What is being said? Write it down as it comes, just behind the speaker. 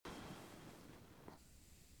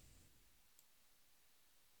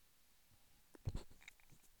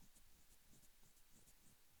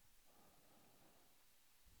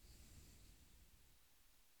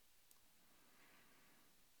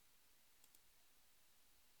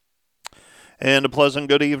And a pleasant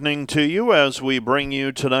good evening to you as we bring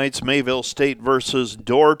you tonight's Mayville State versus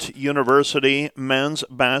Dordt University men's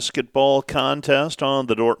basketball contest on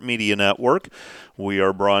the Dordt Media Network. We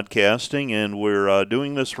are broadcasting and we're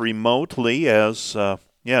doing this remotely as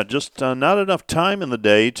just not enough time in the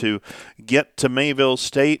day to get to Mayville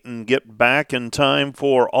State and get back in time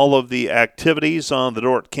for all of the activities on the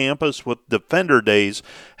Dordt campus with Defender Days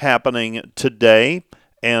happening today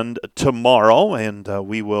and tomorrow, and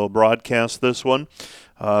we will broadcast this one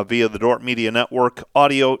via the Dordt Media Network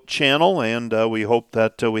audio channel, and we hope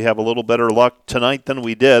that we have a little better luck tonight than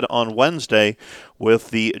we did on Wednesday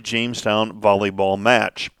with the Jamestown volleyball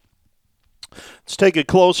match. Let's take a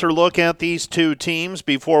closer look at these two teams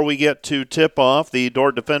before we get to tip-off. The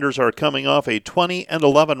Dordt Defenders are coming off a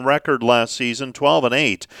 20-11 record last season,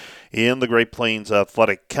 12-8 in the Great Plains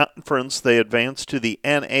Athletic Conference. They advanced to the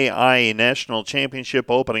NAIA National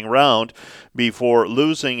Championship opening round before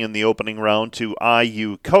losing in the opening round to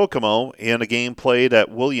IU Kokomo in a game played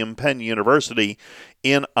at William Penn University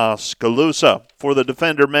in Oskaloosa. For the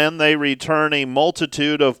Defender men, they return a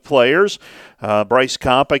multitude of players. Bryce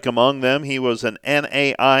Kopic among them. He was an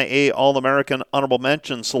NAIA All-American Honorable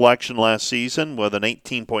Mention selection last season with an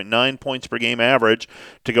 18.9 points per game average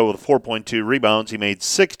to go with 4.2 rebounds. He made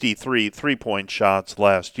 63 three-point shots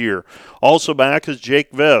last year. Also back is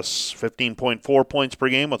Jake Viss, 15.4 points per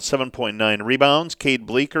game with 7.9 rebounds. Cade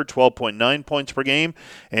Bleeker, 12.9 points per game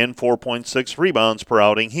and 4.6 rebounds per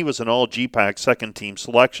outing. He was an All-GPAC second-team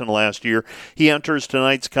selection last year. He enters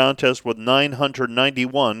tonight's contest with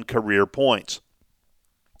 991 career points.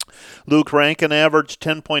 Luke Rankin averaged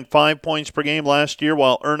 10.5 points per game last year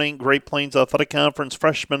while earning Great Plains Athletic Conference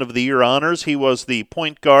Freshman of the Year honors. He was the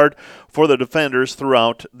point guard for the Defenders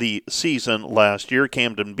throughout the season last year.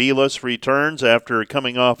 Camden Belis returns after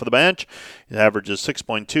coming off of the bench. He averages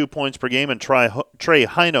 6.2 points per game, and Trey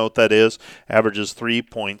Highnote, that is, averages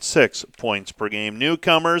 3.6 points per game.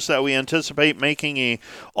 Newcomers that we anticipate making a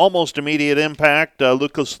almost immediate impact,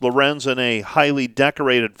 Lucas Lorenzen, a highly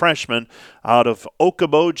decorated freshman out of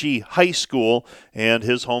Okoboji High School, and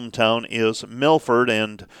his hometown is Milford,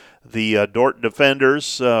 and the Dordt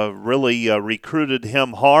Defenders really recruited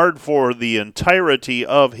him hard for the entirety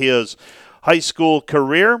of his high school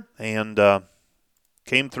career, and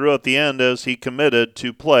came through at the end as he committed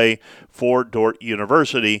to play for Dordt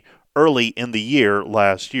University early in the year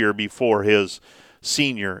last year before his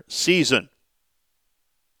senior season.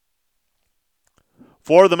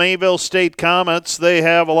 For the Mayville State Comets, they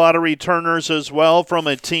have a lot of returners as well from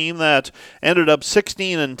a team that ended up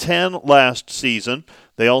 16-10 last season.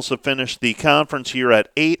 They also finished the conference year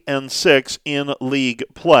at 8-6 in league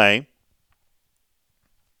play.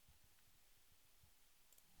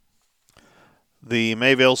 The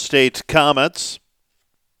Mayville State Comets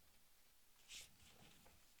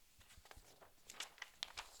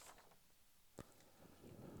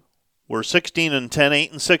were 16-10,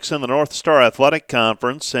 8-6 in the North Star Athletic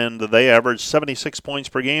Conference, and they averaged 76 points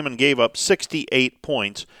per game and gave up 68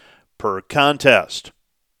 points per contest.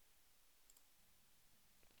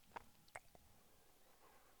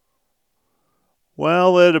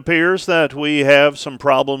 Well, it appears that we have some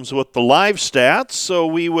problems with the live stats, so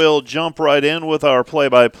we will jump right in with our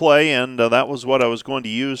play-by-play, and that was what I was going to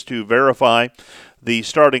use to verify the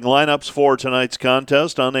starting lineups for tonight's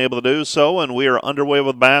contest. Unable to do so, and we are underway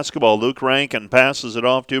with basketball. Luke Rankin passes it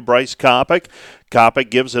off to Bryce Kopic. Kopic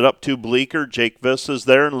gives it up to Bleeker. Jake Viss is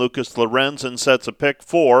there, and Lucas Lorenzen sets a pick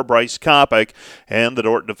for Bryce Kopic and the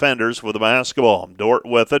Dordt Defenders with the basketball. Dordt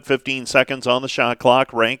with it, 15 seconds on the shot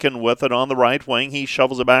clock. Rankin with it on the right wing. He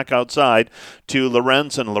shovels it back outside to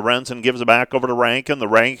Lorenzen. Lorenzen gives it back over to Rankin.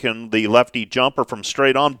 The lefty jumper from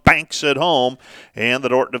straight on, banks it home, and the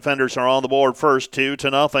Dordt Defenders are on the board first,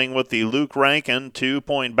 2-0 with the Luke Rankin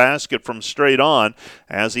 2-point basket from straight on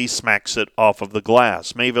as he smacks it off of the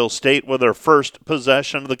glass. Mayville State with their first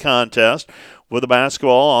possession of the contest with the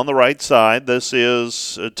basketball on the right side. This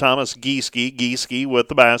is Thomas Gieske. Gieske with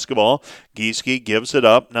the basketball. Gieske gives it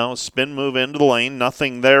up. Now a spin move into the lane.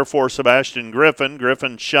 Nothing there for Sebastian Griffin.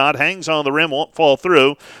 Griffin's shot hangs on the rim, won't fall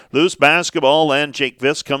through. Loose basketball, and Jake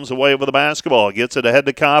Viss comes away with the basketball. Gets it ahead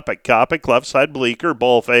to Kopic. Kopic, left side Bleeker,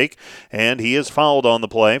 ball fake, and he is fouled on the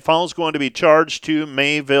play. Foul's going to be charged to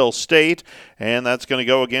Mayville State, and that's going to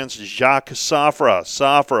go against Jacques Safra.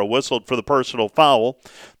 Safra whistled for the personal foul.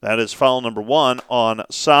 That is foul number 1 on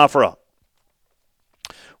Safra.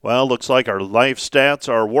 Well, looks like our life stats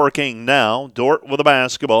are working now. Dordt with the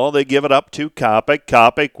basketball. They give it up to Kopic.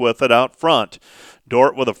 Kopic with it out front.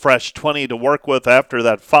 Dordt with a fresh 20 to work with after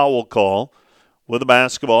that foul call. With the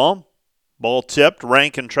basketball. Ball tipped.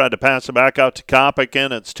 Rankin tried to pass it back out to Kopic,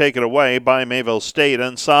 and it's taken away by Mayville State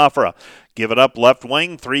and Safra. Give it up left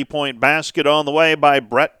wing. 3-point basket on the way by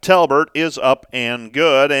Brett Talbert is up and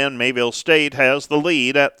good, and Mayville State has the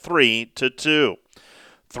lead at 3-2.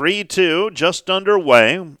 3-2 just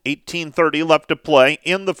underway. 18:30 left to play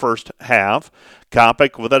in the first half.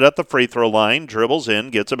 Kopic with it at the free throw line. Dribbles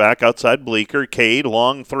in, gets it back outside Bleeker. Cade,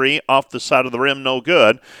 long three off the side of the rim, no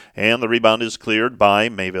good. And the rebound is cleared by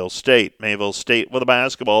Mayville State. Mayville State with the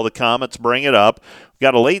basketball. The Comets bring it up.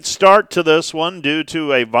 Got a late start to this one due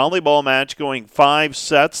to a volleyball match going 5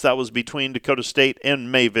 sets. That was between Dakota State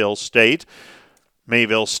and Mayville State.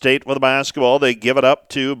 Mayville State with the basketball. They give it up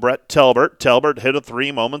to Brett Talbert. Talbert hit a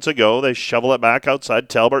 3 moments ago. They shovel it back outside.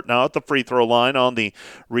 Talbert now at the free throw line on the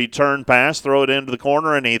return pass. Throw it into the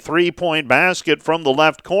corner, and a 3-point basket from the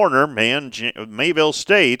left corner. Mayville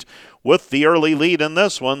State with the early lead in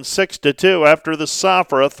this one, 6-2 after the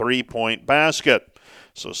Safra 3-point basket.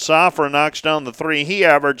 So Safra knocks down the 3. He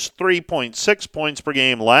averaged 3.6 points per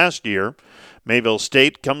game last year. Mayville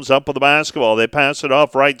State comes up with the basketball. They pass it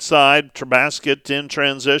off right side. Basket in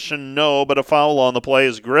transition, no, but a foul on the play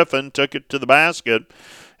as Griffin took it to the basket.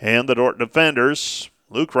 And the Dordt defenders,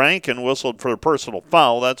 Luke Rankin whistled for a personal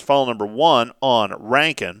foul. That's foul number 1 on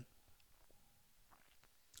Rankin.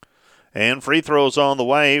 And free throws on the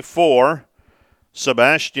way for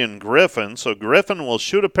Sebastian Griffin. So Griffin will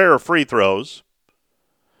shoot a pair of free throws.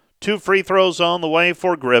 2 free throws on the way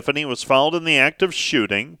for Griffin. He was fouled in the act of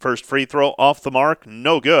shooting. First free throw off the mark,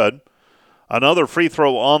 no good. Another free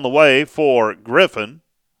throw on the way for Griffin.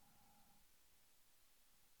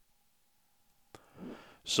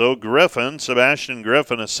 So Griffin, Sebastian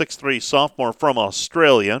Griffin, a 6'3 sophomore from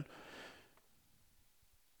Australia,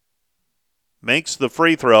 makes the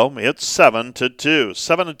free throw. It's 7-2.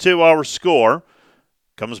 7-2 our score.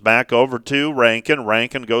 Comes back over to Rankin.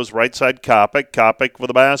 Rankin goes right side Kopic. Kopic with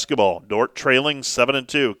the basketball. Dordt trailing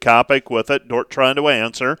 7-2. Kopic with it. Dordt trying to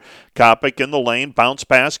answer. Kopic in the lane. Bounce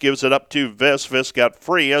pass. Gives it up to Viss. Viss got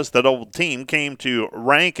free as the double team came to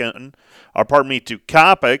to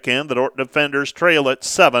Kopic. And the Dordt defenders trail it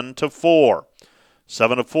 7-4.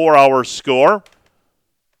 7-4 our score.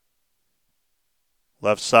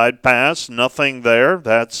 Left side pass. Nothing there.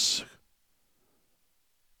 That's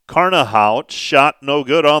Carnahout, shot no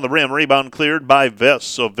good on the rim. Rebound cleared by Viss.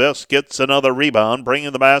 So Viss gets another rebound,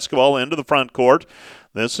 bringing the basketball into the front court.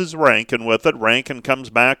 This is Rankin with it. Rankin comes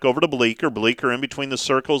back over to Bleeker. Bleeker in between the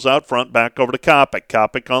circles out front, back over to Kopic.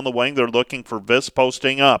 Kopic on the wing. They're looking for Viss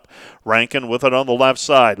posting up. Rankin with it on the left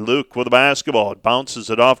side. Luke with the basketball. Bounces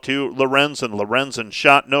it off to Lorenzen. Lorenzen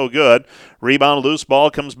shot no good. Rebound, loose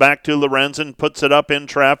ball comes back to Lorenzen. Puts it up in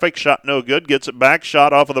traffic. Shot no good. Gets it back.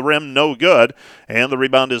 Shot off of the rim. No good. And the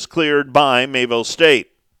rebound is cleared by Mayville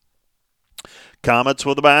State. Comets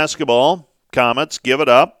with the basketball. Comets give it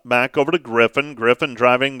up. Back over to Griffin. Griffin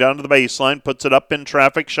driving down to the baseline. Puts it up in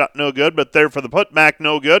traffic. Shot no good, but there for the putback,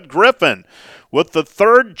 no good. Griffin with the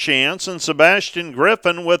third chance, and Sebastian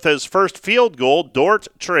Griffin with his first field goal. Dordt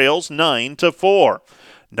trails 9-4.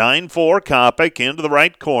 9-4, Kopic into the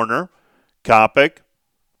right corner. Kopic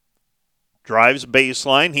drives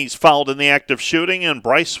baseline. He's fouled in the act of shooting, and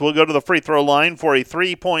Bryce will go to the free throw line for a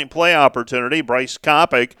 3-point play opportunity. Bryce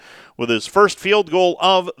Kopic with his first field goal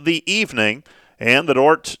of the evening, and the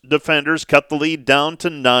Dordt defenders cut the lead down to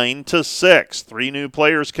 9-6. 3 new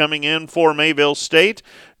players coming in for Mayville State.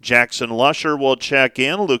 Jackson Lusher will check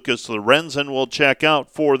in. Lucas Lorenzen will check out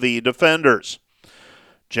for the defenders.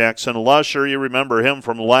 Jackson Lusher, you remember him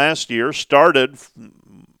from last year, started,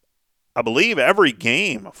 I believe, every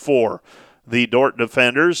game for the Dordt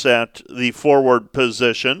defenders at the forward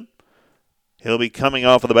position. He'll be coming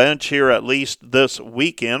off of the bench here at least this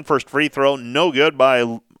weekend. First free throw, no good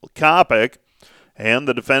by Kopic. And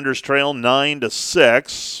the defenders trail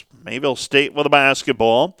 9-6. Mayville State with the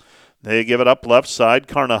basketball. They give it up left side.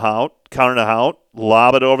 Carnahout,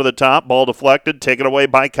 lob it over the top. Ball deflected, taken away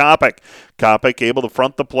by Kopic. Kopic able to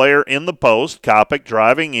front the player in the post. Kopic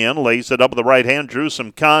driving in, lays it up with the right hand, drew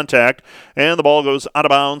some contact, and the ball goes out of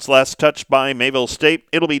bounds. Last touch by Mayville State.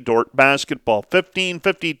 It'll be Dordt basketball.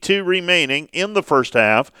 15:52 remaining in the first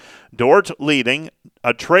half. Dordt trailing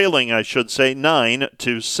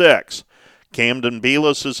 9-6. Camden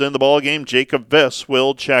Belis is in the ballgame. Jacob Viss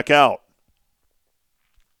will check out.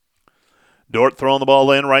 Dordt throwing the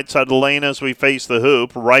ball in right side of the lane as we face the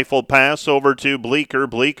hoop. Rifle pass over to Bleeker.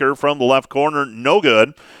 Bleeker from the left corner, no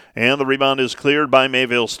good. And the rebound is cleared by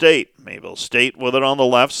Mayville State. Mayville State with it on the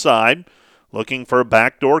left side. Looking for a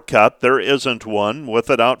backdoor cut. There isn't one. With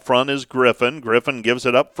it out front is Griffin. Griffin gives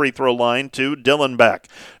it up free throw line to Dillenbeck.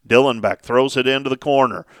 Dillenbeck throws it into the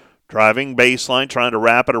corner. Driving baseline, trying to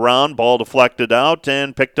wrap it around. Ball deflected out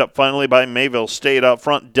and picked up finally by Mayville State up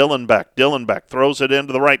front. Dillenbeck. Dillenbeck throws it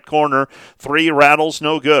into the right corner. 3 rattles,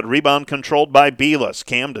 no good. Rebound controlled by Belis.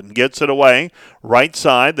 Camden gets it away. Right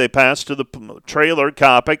side, they pass to the trailer.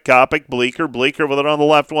 Kopic. Kopic, Bleeker. Bleeker with it on the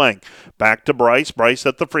left wing. Back to Bryce. Bryce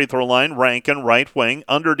at the free throw line. Rankin, right wing.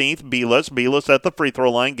 Underneath, Belis. Belis at the free throw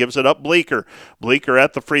line. Gives it up, Bleeker. Bleeker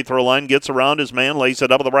at the free throw line. Gets around his man. Lays it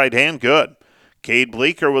up with the right hand. Good. Cade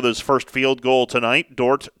Bleeker with his first field goal tonight.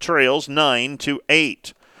 Dordt trails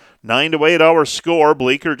 9-8. 9-8 our score.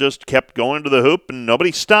 Bleeker just kept going to the hoop and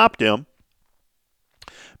nobody stopped him.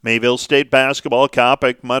 Mayville State basketball.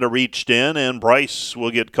 Kopic might have reached in and Bryce will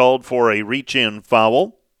get called for a reach-in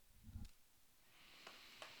foul.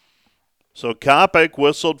 So Kopic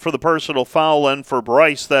whistled for the personal foul, and for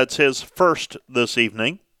Bryce, that's his first this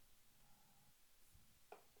evening.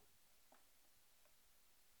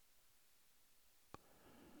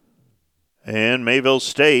 And Mayville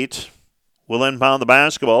State will inbound the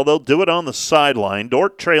basketball. They'll do it on the sideline.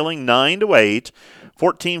 Dordt trailing 9-8.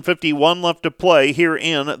 14:51 left to play here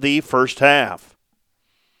in the first half.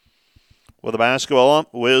 With the basketball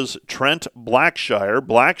up was Trent Blackshire.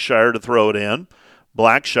 Blackshire to throw it in.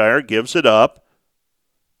 Blackshire gives it up.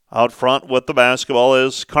 Out front with the basketball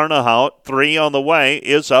is Carnahout. 3 on the way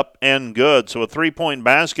is up and good. So a 3-point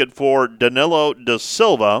basket for Danilo Da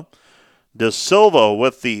Silva. Da Silva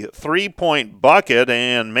with the 3-point bucket,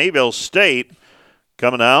 and Mayville State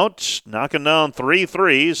coming out, knocking down 3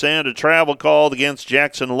 threes, and a travel called against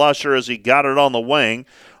Jackson Lusher as he got it on the wing.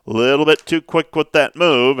 A little bit too quick with that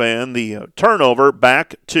move, and the turnover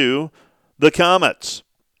back to the Comets.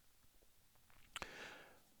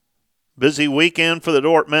 Busy weekend for the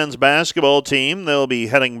Dordt men's basketball team. They'll be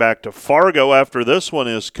heading back to Fargo after this one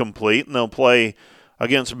is complete, and they'll play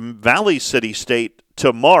against Valley City State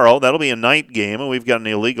tomorrow. That'll be a night game, and we've got an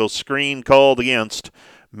illegal screen called against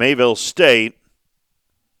Mayville State.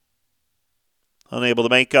 Unable to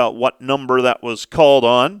make out what number that was called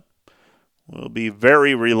on. We'll be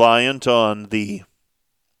very reliant on the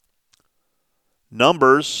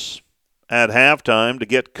numbers at halftime to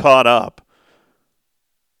get caught up.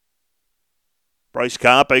 Bryce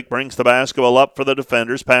Kopic brings the basketball up for the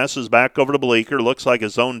defenders, passes back over to Bleeker. Looks like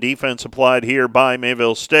his own defense applied here by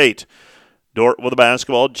Mayville State. Dordt with the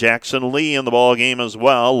basketball. Jackson Lee in the ball game as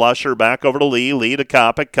well. Lusher back over to Lee. Lee to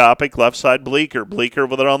Kopic. Kopic left side Bleeker. Bleeker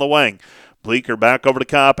with it on the wing. Bleeker back over to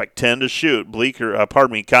Kopic. 10 to shoot.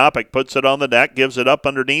 Kopic puts it on the deck. Gives it up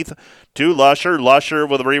underneath to Lusher. Lusher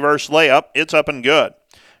with a reverse layup. It's up and good.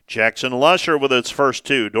 Jackson Lusher with its first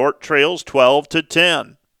 2. Dordt trails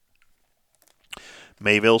 12-10.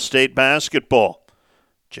 Mayville State basketball.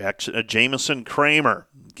 Jamison Kramer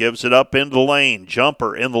gives it up into the lane.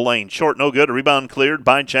 Jumper in the lane. Short, no good. Rebound cleared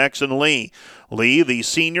by Jackson Lee. Lee, the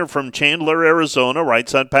senior from Chandler, Arizona. Right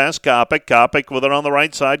side pass, Kopic. Kopic with it on the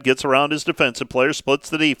right side. Gets around his defensive player. Splits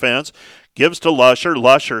the defense. Gives to Lusher.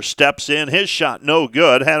 Lusher steps in. His shot no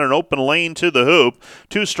good. Had an open lane to the hoop.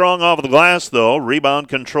 Too strong off the glass, though. Rebound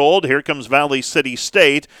controlled. Here comes Valley City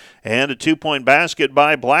State. And a 2-point basket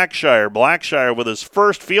by Blackshire. Blackshire with his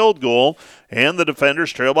first field goal. And the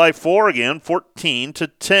defenders trail by 4 again,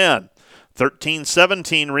 14-10.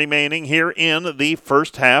 13-17 remaining here in the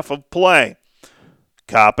first half of play.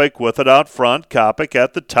 Kopic with it out front. Kopic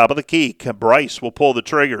at the top of the key. Bryce will pull the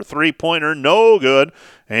trigger. 3-pointer, no good.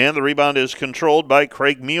 And the rebound is controlled by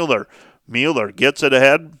Craig Mueller. Mueller gets it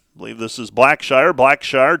ahead. I believe this is Blackshire.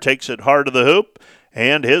 Blackshire takes it hard to the hoop.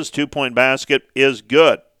 And his 2-point basket is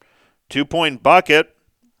good. 2-point bucket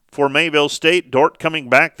for Mayville State. Dordt coming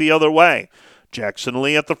back the other way. Jackson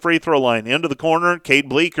Lee at the free throw line. Into the corner. Cade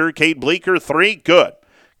Bleeker. Cade Bleeker, 3. Good.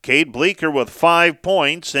 Cade Bleeker with 5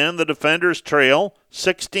 points, and the defenders trail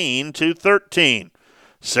 16-13.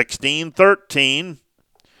 16-13.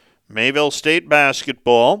 Mayville State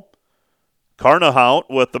basketball. Carnahout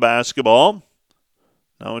with the basketball.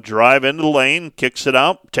 Now a drive into the lane, kicks it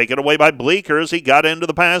out, taken away by Bleeker as he got into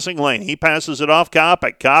the passing lane. He passes it off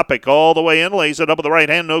Kopic. Kopic all the way in, lays it up with the right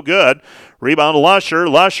hand, no good. Rebound Lusher.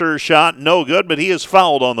 Lusher's shot, no good, but he is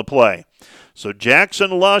fouled on the play. So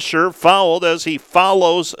Jackson Lusher fouled as he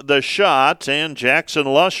follows the shot, and Jackson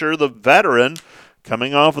Lusher, the veteran,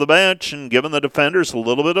 coming off the bench and giving the defenders a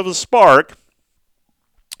little bit of a spark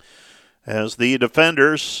as the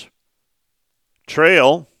defenders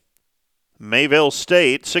trail Mayville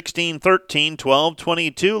State 16-13,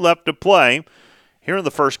 12-22 left to play here in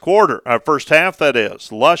the first half, that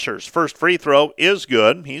is. Lusher's first free throw is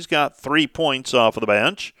good. He's got 3 points off of the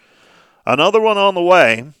bench. Another one on the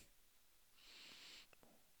way.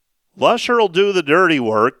 Lusher will do the dirty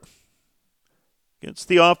work. gets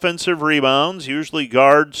the offensive rebounds, usually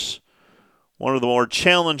guards one of the more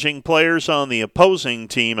challenging players on the opposing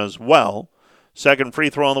team as well. Second free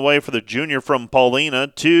throw on the way for the junior from Paulina.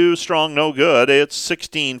 Too strong, no good. It's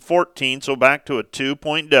 16-14, so back to a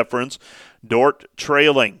 2-point difference. Dordt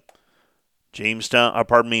trailing.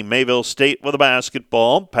 Mayville State with a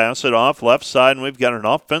basketball. Pass it off left side, and we've got an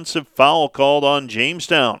offensive foul called on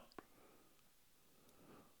Jamestown.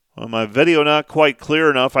 Well, my video not quite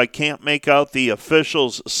clear enough. I can't make out the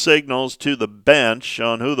officials' signals to the bench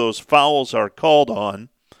on who those fouls are called on.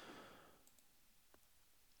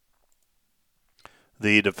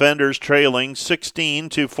 The defenders trailing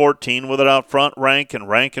 16-14 with it out front.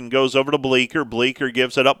 Rankin goes over to Bleeker. Bleeker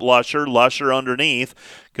gives it up Lusher. Lusher underneath.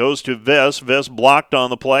 Goes to Viss. Viss blocked on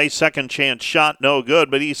the play. Second chance shot, no good,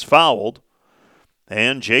 but he's fouled.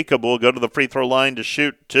 And Jacob will go to the free throw line to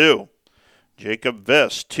shoot two. Jacob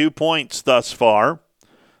Viss, 2 points thus far.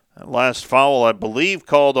 That last foul, I believe,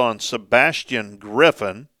 called on Sebastian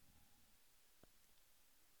Griffin.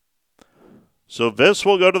 So Viss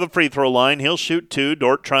will go to the free throw line. He'll shoot two.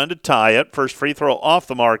 Dordt trying to tie it. First free throw off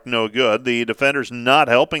the mark, no good. The defenders not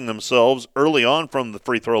helping themselves early on from the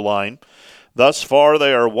free throw line. Thus far,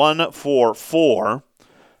 they are 1 for 4.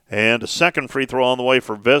 And a second free throw on the way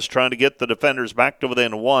for Viss, trying to get the defenders back to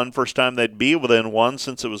within 1. First time they'd be within 1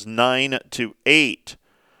 since it was 9-8.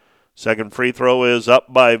 Second free throw is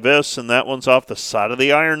up by Viss, and that one's off the side of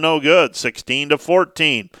the iron, no good.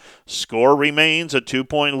 16-14. Score remains a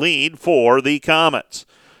 2-point lead for the Comets.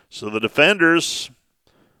 So the defenders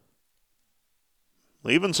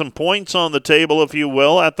leaving some points on the table, if you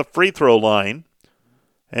will, at the free throw line.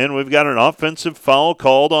 And we've got an offensive foul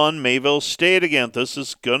called on Mayville State again. This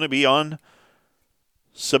is going to be on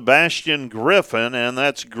Sebastian Griffin, and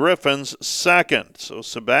that's Griffin's second. So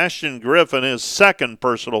Sebastian Griffin, his second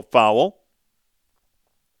personal foul.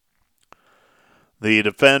 The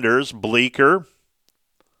defenders, Bleeker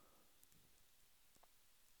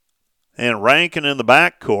and Rankin in the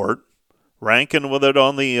backcourt. Rankin with it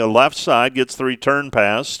on the left side, gets the return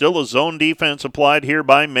pass. Still a zone defense applied here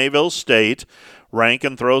by Mayville State.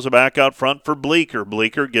 Rankin throws it back out front for Bleeker.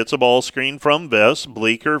 Bleeker gets a ball screen from Viss.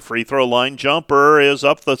 Bleeker, free throw line jumper is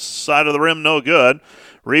up the side of the rim, no good.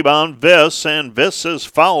 Rebound Viss, and Viss is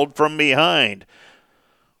fouled from behind.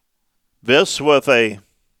 Viss with a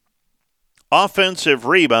offensive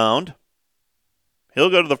rebound. He'll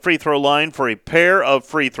go to the free throw line for a pair of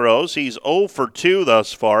free throws. He's 0 for 2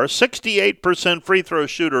 thus far. 68% free throw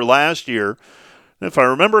shooter last year. If I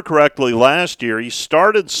remember correctly, last year he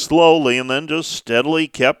started slowly and then just steadily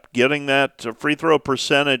kept getting that free throw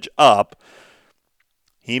percentage up.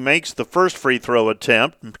 He makes the first free throw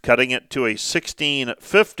attempt, cutting it to a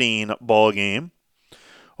 16-15 ball game.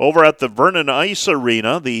 Over at the Vernon Ice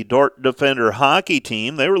Arena, the Dordt Defender hockey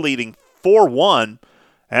team, they were leading 4-1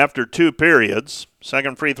 after 2 periods.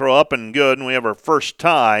 Second free throw up and good, and we have our first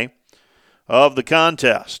tie of the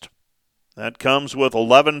contest. That comes with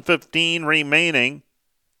 11:15 remaining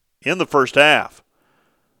in the first half.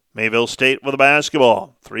 Mayville State with a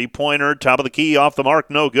basketball. Three-pointer, top of the key, off the mark,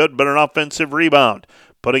 no good, but an offensive rebound.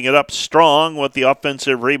 Putting it up strong with the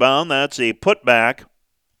offensive rebound. That's a putback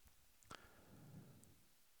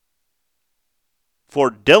for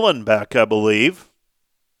Dylan Beck, I believe.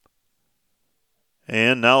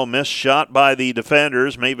 And now a missed shot by the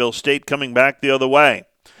defenders. Mayville State coming back the other way.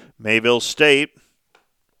 Mayville State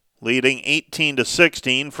leading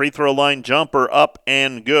 18-16. Free throw line jumper up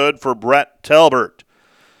and good for Brett Talbert.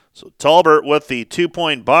 So Talbert with the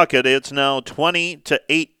 2-point bucket. It's now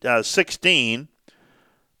 20-16.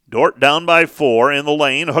 Dordt down by 4 in the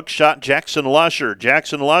lane. Hook shot Jackson Lusher.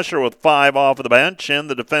 Jackson Lusher with 5 off of the bench, and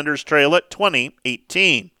the defenders trail it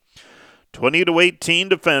 20-18. 20-18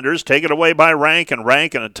 defenders. Taken away by Rankin.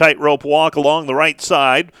 Rankin, a tightrope walk along the right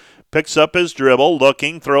side. Picks up his dribble,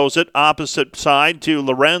 looking, throws it opposite side to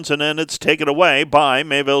Lorenzen, and it's taken away by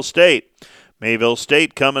Mayville State. Mayville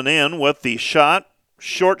State coming in with the shot.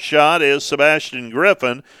 Short shot is Sebastian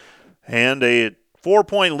Griffin, and a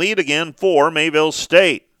 4-point lead again for Mayville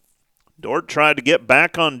State. Dordt tried to get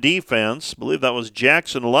back on defense. I believe that was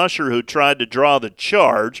Jackson Lusher who tried to draw the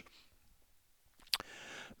charge.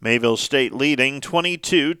 Mayville State leading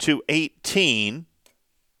 22-18.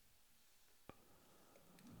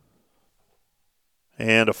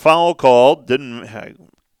 And a foul called. Didn't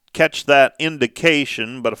catch that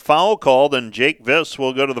indication, but a foul called, and Jake Viss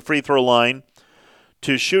will go to the free throw line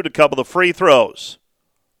to shoot a couple of free throws.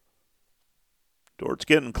 Dordt's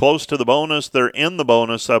getting close to the bonus. They're in the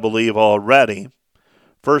bonus, I believe, already.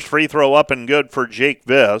 First free throw up and good for Jake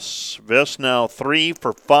Viss. Viss now 3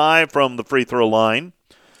 for 5 from the free throw line.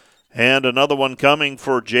 And another one coming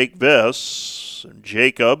for Jake Viss.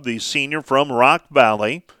 Jacob, the senior from Rock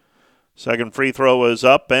Valley. Second free throw is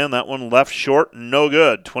up, and that one left short, no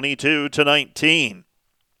good. 22-19.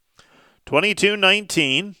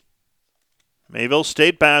 22-19. Mayville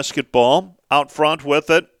State basketball. Out front with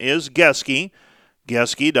it is Geske.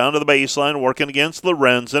 Geske down to the baseline, working against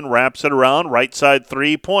Lorenzen. Wraps it around. Right side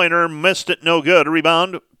three-pointer. Missed it, no good.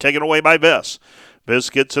 Rebound taken away by Viss.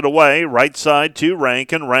 Viss gets it away. Right side to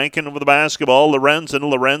Rankin. Rankin with the basketball.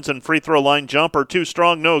 Lorenzen free throw line jumper. Too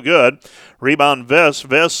strong, no good. Rebound Viss.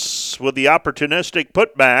 Viss with the opportunistic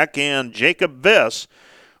putback. And Jacob Viss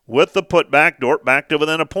with the putback. Dordt back to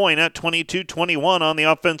within a point at 22-21 on the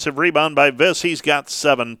offensive rebound by Viss. He's got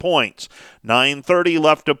 7 points. 9:30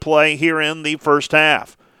 left to play here in the first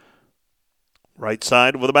half. Right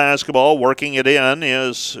side with the basketball, working it in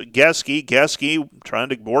is Geske. Geske trying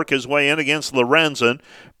to work his way in against Lorenzen.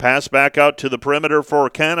 Pass back out to the perimeter for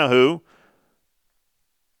Canahu.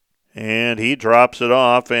 And he drops it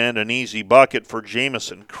off, and an easy bucket for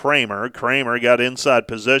Jamison Kramer. Kramer got inside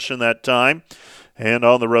position that time. And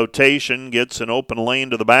on the rotation, gets an open lane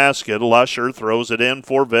to the basket. Lusher throws it in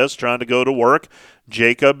for Viss, trying to go to work.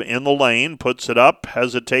 Jacob in the lane, puts it up,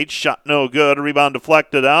 hesitates, shot no good. Rebound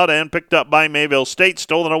deflected out and picked up by Mayville State,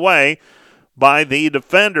 stolen away by the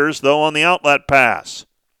defenders, though, on the outlet pass.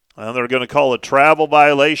 And they're going to call a travel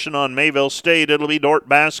violation on Mayville State. It'll be Dordt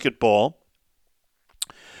basketball.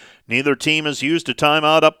 Neither team has used a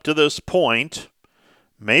timeout up to this point.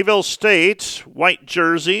 Mayville State, white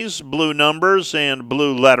jerseys, blue numbers, and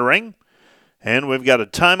blue lettering. And we've got a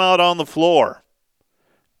timeout on the floor.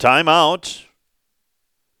 Timeout.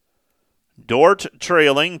 Dordt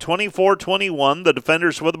trailing 24-21. The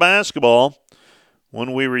defenders with the basketball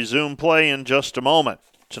when we resume play in just a moment.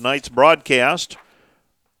 Tonight's broadcast,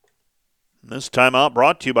 this timeout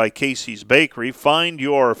brought to you by Casey's Bakery. Find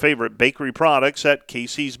your favorite bakery products at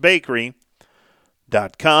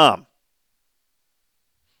caseysbakery.com.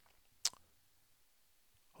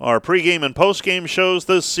 Our pregame and postgame shows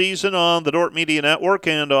this season on the Dordt Media Network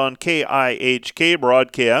and on KIHK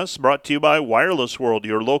broadcasts, brought to you by Wireless World,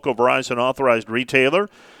 your local Verizon authorized retailer.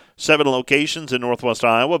 7 locations in Northwest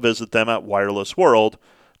Iowa. Visit them at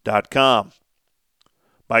wirelessworld.com.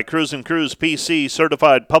 By Cruz & Cruz PC,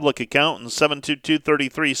 certified public accountants,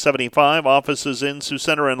 722-3375, offices in Sioux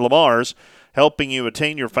Center and Lamar's, helping you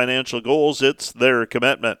attain your financial goals. It's their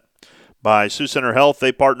commitment. By Sioux Center Health,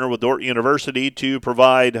 they partner with Dordt University to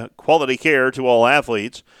provide quality care to all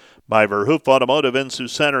athletes. By Verhoof Automotive in Sioux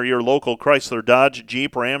Center, your local Chrysler, Dodge,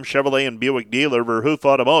 Jeep, Ram, Chevrolet, and Buick dealer. Verhoof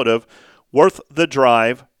Automotive, worth the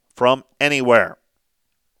drive from anywhere.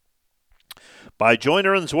 By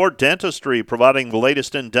Joyner & Zwart Dentistry, providing the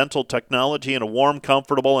latest in dental technology in a warm,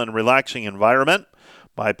 comfortable, and relaxing environment.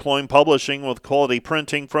 By Ployne Publishing, with quality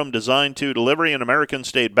printing from design to delivery. And American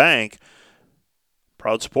State Bank,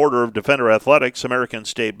 proud supporter of Defender Athletics. American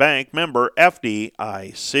State Bank, member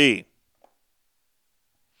FDIC.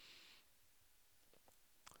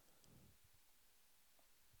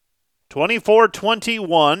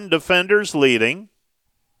 (24-21), Defenders leading.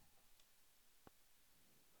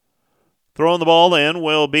 Throwing the ball in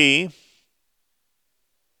will be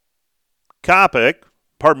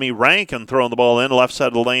Rankin throwing the ball in, left side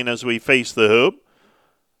of the lane as we face the hoop.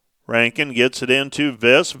 Rankin gets it into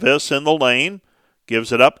Viss. Viss in the lane.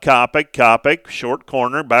 Gives it up, Kopic, short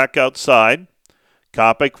corner, back outside.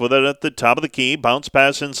 Kopic with it at the top of the key. Bounce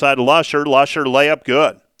pass inside Lusher. Lusher layup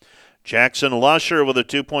good. Jackson Lusher with a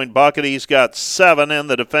 2-point bucket. He's got 7, and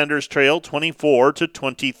the defenders trail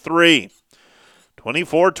 24-23.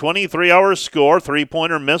 24-23 our score.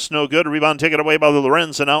 Three-pointer missed, no good. Rebound taken away by the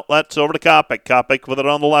Lorenzen. Outlets over to Kopic. Kopic with it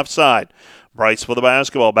on the left side. Bryce with the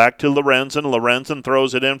basketball. Back to Lorenzen. Lorenzen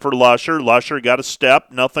throws it in for Lusher. Lusher got a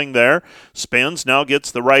step. Nothing there. Spins. Now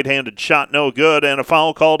gets the right-handed shot. No good. And a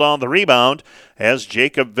foul called on the rebound as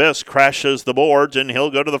Jacob Viss crashes the boards, and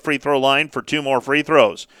he'll go to the free throw line for 2 more free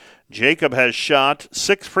throws. Jacob has shot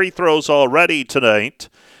 6 free throws already tonight.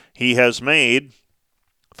 He has made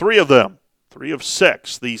 3 of them. 3 of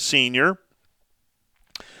 6, the senior.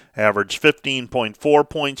 Averaged 15.4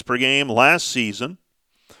 points per game last season.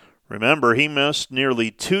 Remember, he missed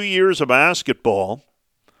nearly 2 years of basketball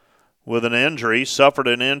with an injury. Suffered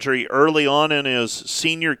an injury early on in his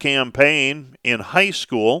senior campaign in high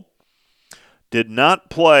school. Did not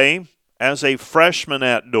play as a freshman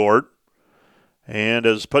at Dordt. And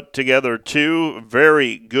has put together 2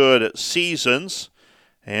 very good seasons.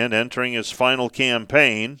 And entering his final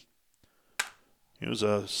campaign, he was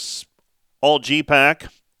a All-GPAC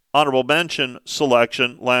honorable mention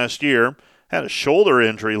selection last year. Had a shoulder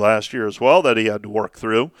injury last year as well that he had to work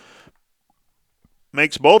through.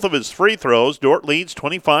 makes both of his free throws. Dordt leads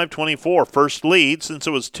 25-24. First lead since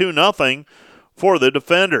it was 2-0 for the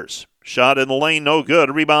defenders. Shot in the lane, no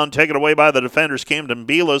good. Rebound taken away by the defenders. Camden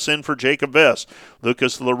Belis in for Jacob Viss.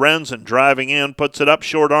 Lucas Lorenzen driving in, puts it up,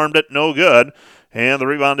 short-armed it, no good. And the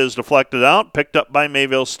rebound is deflected out, picked up by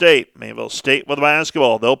Mayville State. Mayville State with the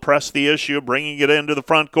basketball. They'll press the issue, bringing it into the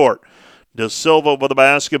front court. De Silva with the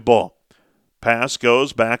basketball. Pass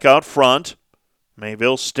goes back out front.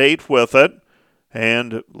 Mayville State with it.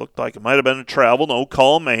 And it looked like it might have been a travel. No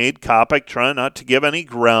call made. Kopic trying not to give any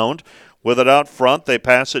ground. With it out front, they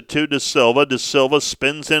pass it to De Silva. De Silva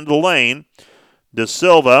spins into the lane. De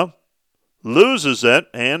Silva loses it,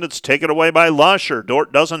 and it's taken away by Lusher.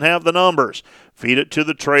 Dordt doesn't have the numbers. Feed it to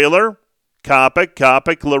the trailer. Kopic,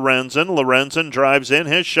 Lorenzen. Lorenzen drives in.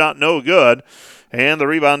 His shot no good. And the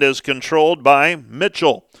rebound is controlled by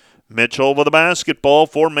Mitchell. Mitchell with the basketball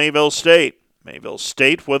for Mayville State. Mayville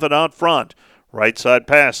State with it out front. Right side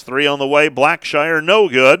pass, 3 on the way. Blackshire no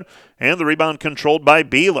good. And the rebound controlled by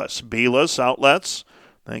Belis. Belis outlets.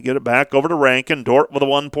 They get it back over to Rankin. Dordt with a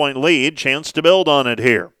 1-point lead. Chance to build on it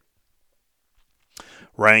here.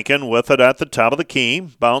 Rankin with it at the top of the key.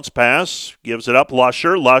 Bounce pass. Gives it up.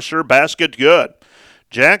 Lusher. Lusher. Basket good.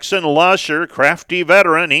 Jackson Lusher, crafty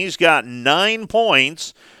veteran. He's got 9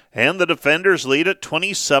 points. And the defenders lead at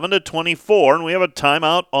 27-24. And we have a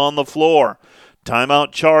timeout on the floor.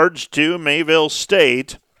 Timeout charged to Mayville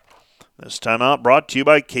State. This timeout brought to you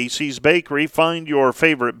by Casey's Bakery. Find your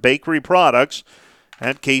favorite bakery products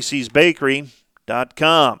at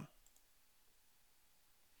caseysbakery.com.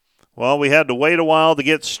 Well, we had to wait a while to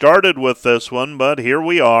get started with this one, but here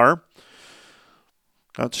we are.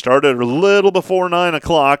 Got started a little before 9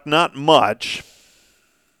 o'clock, not much.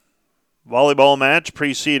 Volleyball match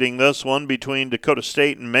preceding this one between Dakota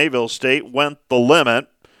State and Mayville State went the limit,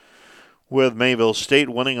 with Mayville State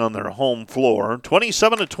winning on their home floor.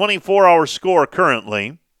 27-24 our score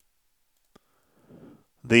currently.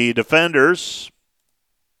 The defenders,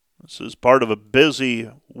 this is part of a busy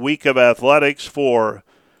week of athletics for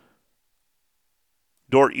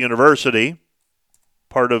Dordt University,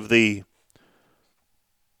 part of the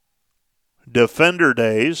Defender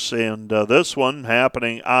Days, and this one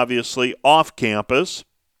happening obviously off campus.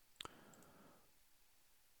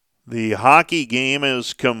 The hockey game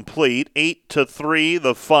is complete. 8-3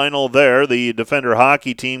 the final there. The Defender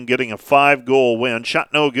hockey team getting a 5-goal win.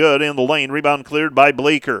 Shot no good in the lane. Rebound cleared by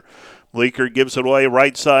Bleeker. Bleeker gives it away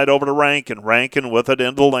right side over to Rankin. Rankin with it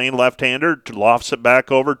into the lane. Left-hander lofts it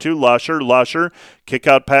back over to Lusher. Lusher kick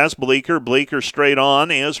out past Bleeker. Bleeker straight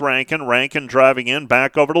on is Rankin. Rankin driving in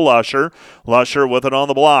back over to Lusher. Lusher with it on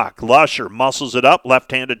the block. Lusher muscles it up.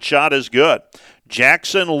 Left-handed shot is good.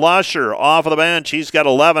 Jackson Lusher off of the bench. He's got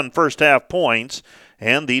 11 first-half points,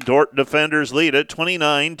 and the Dordt defenders lead it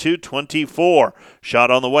 29-24.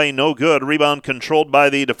 Shot on the way, no good. Rebound controlled by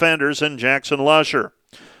the defenders and Jackson Lusher.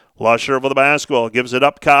 Lusher with the basketball, gives it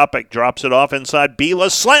up. Kopic drops it off inside.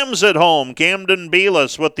 Belis slams it home. Camden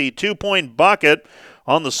Belis with the 2-point bucket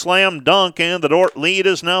on the slam dunk, and the Dordt lead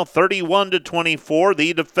is now 31-24.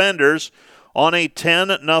 The defenders on a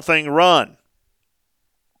 10-0 run.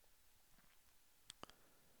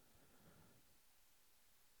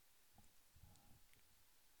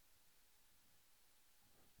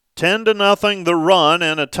 Ten to nothing the run,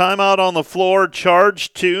 and a timeout on the floor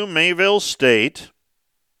charged to Mayville State.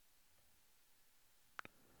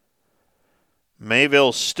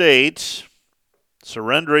 Mayville State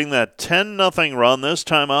surrendering that 10-0 run. This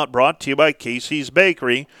timeout brought to you by Casey's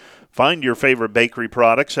Bakery. Find your favorite bakery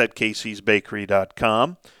products at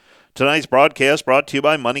caseysbakery.com. Tonight's broadcast brought to you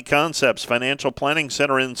by Money Concepts Financial Planning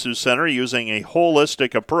Center in Sioux Center, using a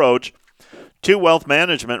holistic approach to wealth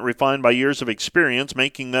management refined by years of experience,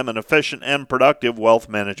 making them an efficient and productive wealth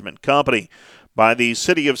management company. By the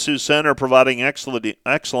City of Sioux Center, providing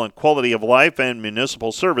excellent quality of life and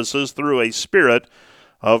municipal services through a spirit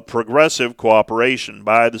of progressive cooperation.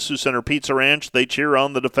 By the Sioux Center Pizza Ranch, they cheer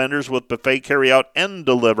on the defenders with buffet carryout and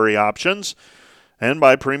delivery options. And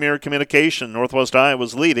by Premier Communication, Northwest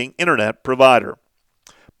Iowa's leading internet provider.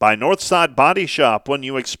 By Northside Body Shop. When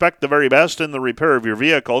you expect the very best in the repair of your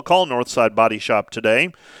vehicle, call Northside Body Shop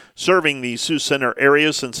today. Serving the Sioux Center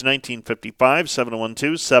area since 1955,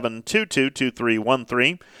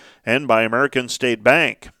 712-722-2313. And by American State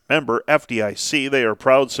Bank. Member FDIC, they are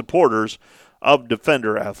proud supporters of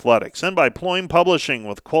Defender Athletics. And by Ployne Publishing,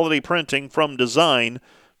 with quality printing from design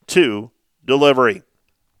to delivery.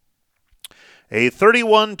 A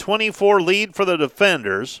 31-24 lead for the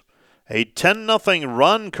Defenders. A 10-0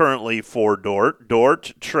 run currently for Dordt.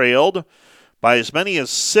 Dordt trailed by as many as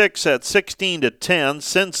 6 at 16-10.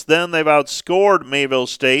 Since then, they've outscored Mayville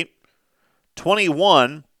State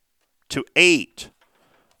 21-8.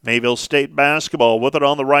 Mayville State basketball with it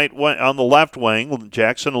on the left wing.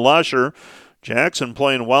 Jackson Lusher. Jackson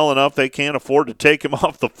playing well enough they can't afford to take him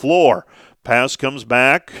off the floor. Pass comes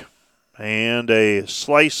back, and a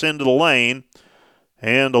slice into the lane,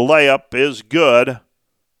 and a layup is good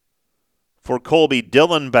for Colby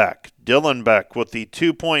Dillenbeck. Dillenbeck with the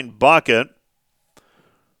 2-point bucket.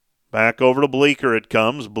 Back over to Bleeker it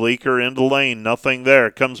comes. Bleeker into the lane. Nothing there.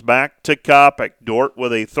 Comes back to Kopic. Dordt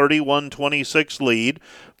with a 31-26 lead.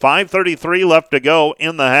 5:33 left to go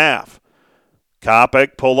in the half.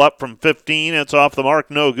 Kopic pull up from 15. It's off the mark.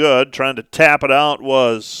 No good. Trying to tap it out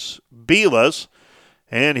was Belis.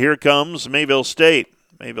 And here comes Mayville State.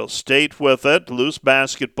 Mayville State with it. Loose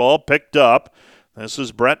basketball picked up. This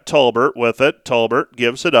is Brett Tolbert with it. Tolbert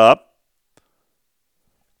gives it up.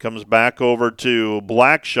 Comes back over to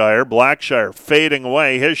Blackshire. Blackshire fading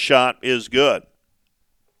away. His shot is good.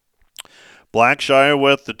 Blackshire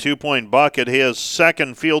with the 2-point bucket. His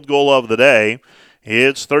second field goal of the day.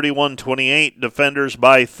 It's 31-28. Defenders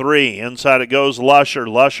by 3. Inside it goes Lusher.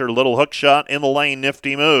 Lusher, little hook shot in the lane.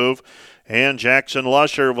 Nifty move. And Jackson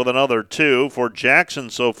Lusher with another 2. For Jackson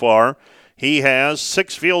so far, he has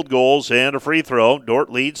 6 field goals and a free throw.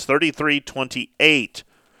 Dordt leads 33-28.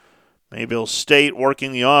 Mayville State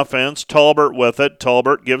working the offense. Tolbert with it.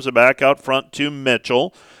 Tolbert gives it back out front to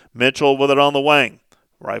Mitchell. Mitchell with it on the wing.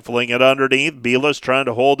 Rifling it underneath. Belis trying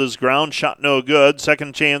to hold his ground. Shot no good.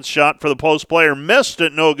 Second chance shot for the post player. Missed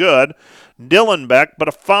it. No good. Dillenbeck, but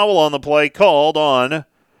a foul on the play called on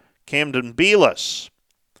Camden Belis.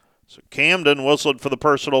 So Camden whistled for the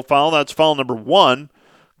personal foul. That's foul number 1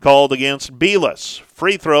 called against Belis.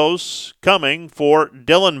 Free throws coming for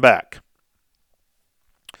Dillenbeck.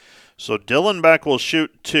 So Dillenbeck will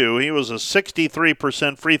shoot 2. He was a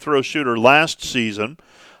 63% free throw shooter last season.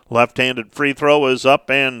 Left-handed free throw is up,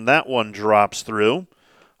 and that one drops through.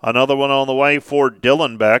 Another one on the way for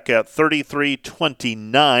Dillenbeck at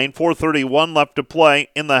 33-29. 4:31 left to play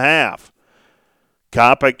in the half.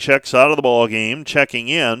 Kopic checks out of the ball game. Checking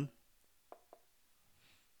in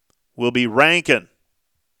will be Rankin.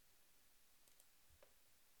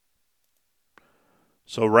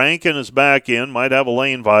 So Rankin is back in, might have a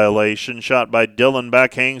lane violation. Shot by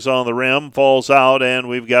Dillenbeck, hangs on the rim, falls out, and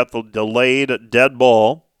we've got the delayed dead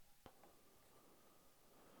ball.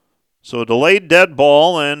 So a delayed dead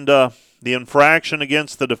ball and the infraction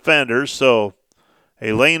against the defenders. So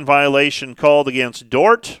a lane violation called against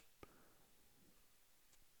Dordt.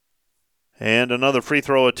 And another free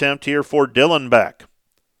throw attempt here for Dillenbeck.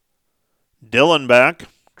 Dillenbeck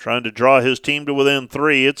trying to draw his team to within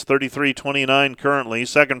 3. It's 33-29 currently.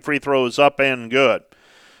 Second free throw is up and good.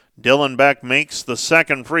 Dillenbeck makes the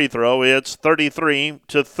second free throw. It's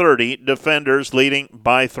 33-30. Defenders leading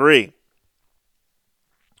by 3.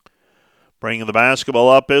 Bringing the basketball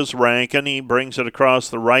up is Rankin. He brings it across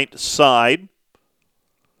the right side.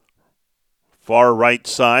 Far right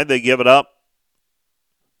side. They give it up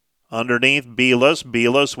underneath Belis.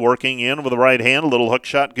 Belis working in with the right hand. A little hook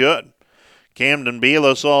shot good. Camden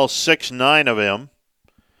Belis, all 6'9" of him.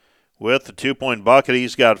 With the 2-point bucket,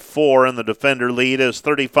 he's got 4, and the defender lead is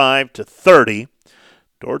 35-30.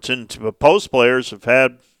 Dordt's and post players have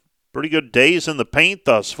had pretty good days in the paint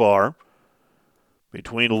thus far.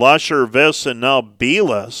 Between Lusher, Viss, and now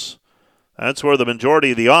Belis, that's where the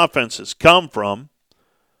majority of the offense has come from.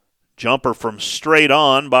 Jumper from straight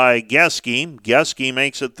on by Geske. Geske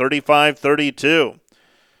makes it 35-32.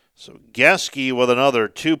 So Geske with another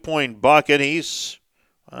 2-point bucket.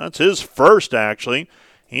 That's his first, actually.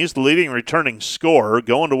 He's the leading returning scorer.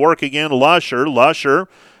 Going to work again, Lusher. Lusher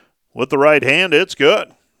with the right hand. It's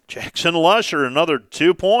good. Jackson Lusher, another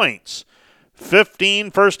 2 points.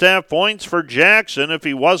 15 first-half points for Jackson. If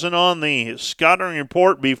he wasn't on the scouting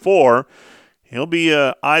report before, he'll be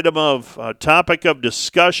a topic of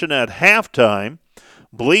discussion at halftime.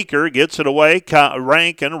 Bleeker gets it away.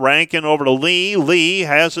 Rankin over to Lee. Lee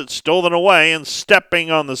has it stolen away, and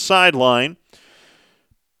stepping on the sideline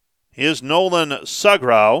is Nolan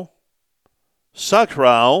Sugrau.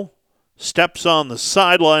 Sugrau steps on the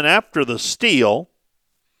sideline after the steal.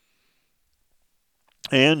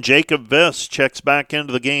 And Jacob Viss checks back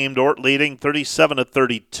into the game. Dordt leading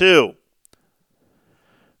 37-32.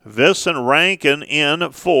 Viss and Rankin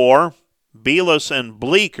in for Belis and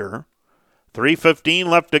Bleeker. 3:15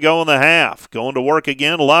 left to go in the half. Going to work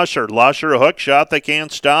again, Lusher. Lusher, a hook shot. They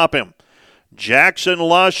can't stop him. Jackson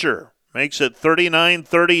Lusher makes it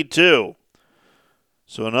 39-32.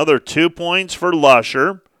 So another 2 points for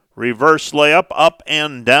Lusher. Reverse layup up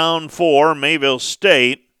and down for Mayville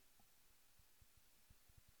State.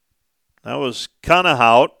 That was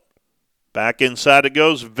Conahout. Back inside it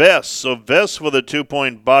goes Viss. So Viss with a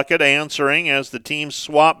 2-point bucket answering as the teams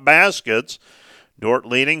swap baskets. Dordt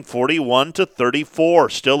leading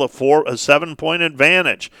 41-34. Still a 7-point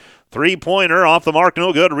advantage. Three-pointer off the mark,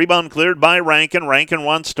 no good. Rebound cleared by Rankin. Rankin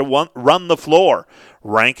wants to run the floor.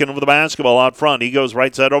 Rankin with the basketball out front. He goes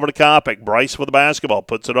right side over to Kopic. Bryce with the basketball.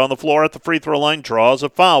 Puts it on the floor at the free throw line. Draws a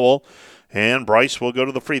foul. And Bryce will go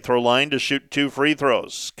to the free throw line to shoot 2 free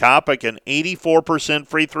throws. Kopic, an 84%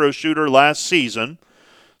 free throw shooter last season.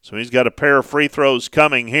 So he's got a pair of free throws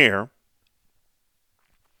coming here.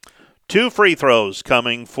 2 free throws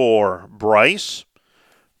coming for Bryce.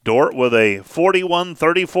 Dordt with a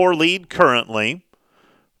 41-34 lead currently.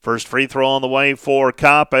 First free throw on the way for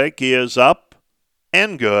Kopic is up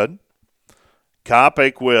and good.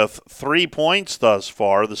 Kopic with 3 points thus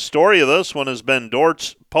far. The story of this one has been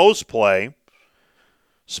Dordt's post play,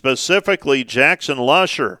 specifically Jackson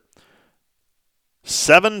Lusher.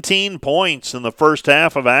 17 points in the first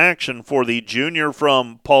half of action for the junior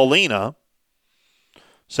from Paulina.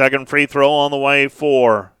 Second free throw on the way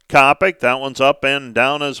for Kopic. That one's up and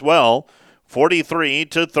down as well.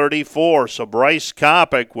 43-34. So Bryce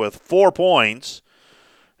Kopic with 4 points.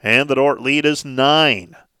 And the Dordt lead is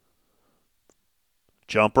 9.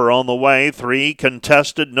 Jumper on the way. 3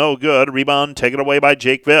 contested, no good. Rebound taken away by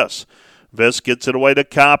Jake Viss. Viss gets it away to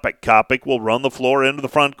Kopic. Kopic will run the floor into the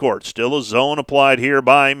front court. Still a zone applied here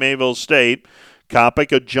by Mayville State.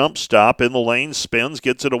 Kopic a jump stop in the lane, spins,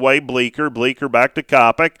 gets it away. Bleeker back to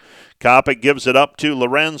Kopic. Kopic gives it up to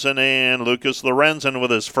Lorenzen, and Lucas Lorenzen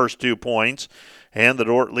with his first 2 points. And the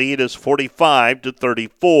Dordt lead is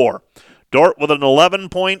 45-34. Dordt with an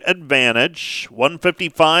 11-point advantage.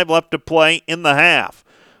 1:55 left to play in the half.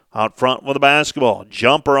 Out front with the basketball.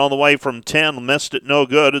 Jumper on the way from 10. Missed it, no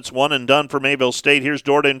good. It's one and done for Mayville State. Here's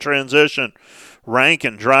Dordt in transition.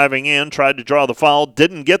 Rankin driving in, tried to draw the foul,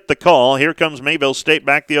 didn't get the call. Here comes Mayville State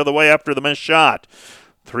back the other way after the missed shot.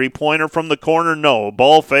 3-pointer from the corner, no.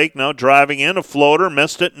 Ball fake, now driving in, a floater,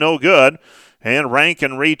 missed it, no good. And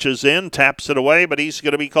Rankin reaches in, taps it away, but he's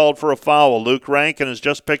going to be called for a foul. Luke Rankin has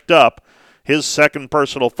just picked up his second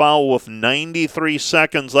personal foul with 93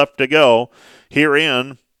 seconds left to go here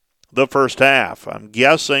in the first half. I'm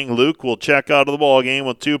guessing Luke will check out of the ball game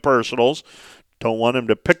with 2 personals. Don't want him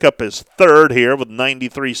to pick up his third here with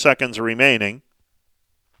 93 seconds remaining.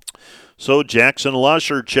 So Jackson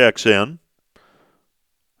Lusher checks in.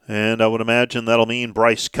 And I would imagine that'll mean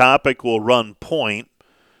Bryce Kopic will run point.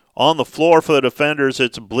 On the floor for the defenders,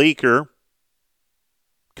 it's Bleeker,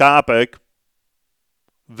 Kopic,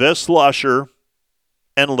 Viss Lusher,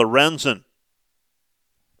 and Lorenzen.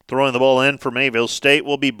 Throwing the ball in for Mayville State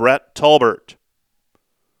will be Brett Tolbert.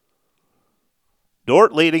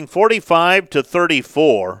 Dordt leading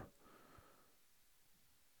 45-34.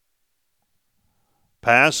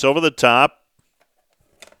 Pass over the top.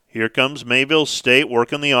 Here comes Mayville State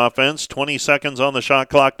working the offense. 20 seconds on the shot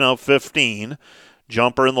clock, now 15.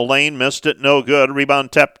 Jumper in the lane, missed it, no good.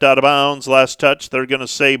 Rebound tapped out of bounds. Last touch, they're going to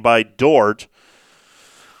say by Dordt.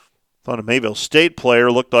 Thought a Mayville State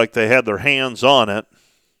player looked like they had their hands on it.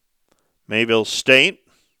 Mayville State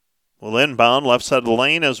will inbound left side of the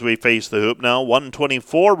lane as we face the hoop. Now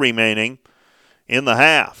 1:24 remaining in the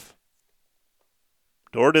half.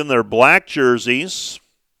 Dordt in their black jerseys.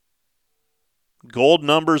 Gold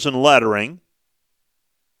numbers and lettering.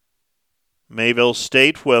 Mayville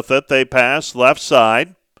State with it. They pass left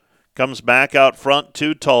side. Comes back out front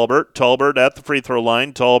to Tolbert. Tolbert at the free throw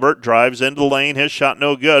line. Tolbert drives into the lane. His shot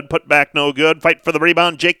no good. Put back no good. Fight for the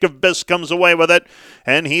rebound. Jacob Viss comes away with it.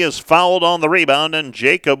 And he is fouled on the rebound. And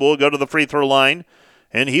Jacob will go to the free throw line.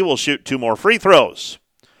 And he will shoot 2 more free throws.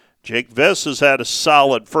 Jake Viss has had a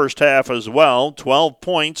solid first half as well. 12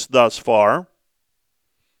 points thus far.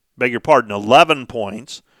 Beg your pardon, 11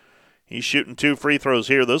 points. He's shooting 2 free throws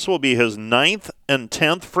here. This will be his 9th and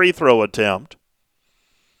 10th free throw attempt.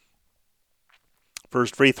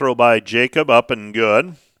 First free throw by Jacob, up and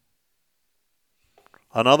good.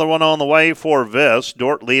 Another one on the way for Viss.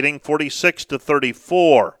 Dordt leading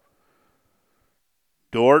 46-34.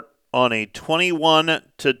 Dordt on a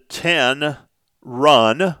 21-10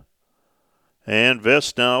 run. And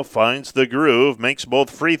Viss now finds the groove, makes both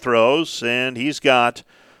free throws, and he's got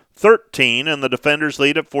 13, and the defenders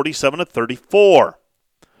lead at 47-34.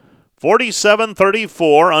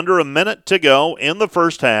 47-34, under a minute to go in the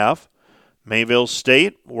first half. Mayville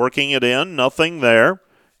State working it in, nothing there.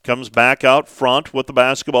 Comes back out front with the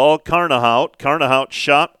basketball. Carnahout. Carnahout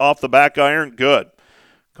shot off the back iron, good.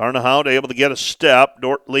 Carnahout able to get a step.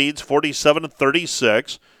 Dordt leads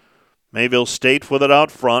 47-36. Mayville State with it out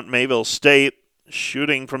front. Mayville State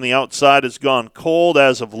shooting from the outside has gone cold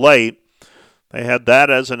as of late. They had that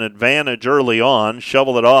as an advantage early on.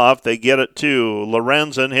 Shovel it off. They get it to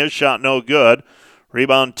Lorenzen. His shot no good.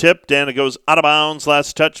 Rebound tipped, and it goes out of bounds.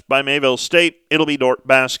 Last touch by Mayville State. It'll be Dordt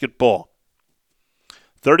basketball.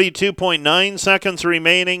 32.9 seconds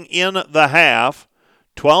remaining in the half.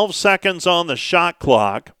 12 seconds on the shot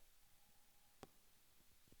clock.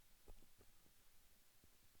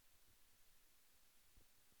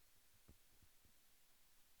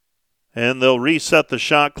 And they'll reset the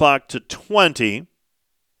shot clock to 20.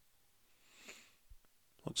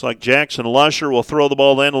 Looks like Jackson Lusher will throw the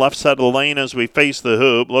ball in left side of the lane as we face the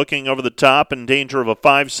hoop. Looking over the top in danger of a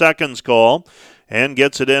 5 seconds call. And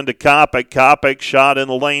gets it into Kopic. Kopic shot in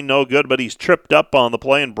the lane, no good, but he's tripped up on the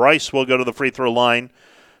play, and Bryce will go to the free throw line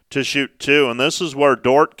to shoot 2. And this is where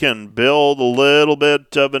Dordt can build a little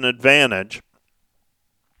bit of an advantage.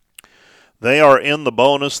 They are in the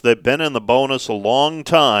bonus. They've been in the bonus a long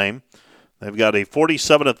time. They've got a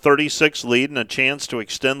 47-36 lead and a chance to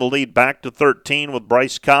extend the lead back to 13 with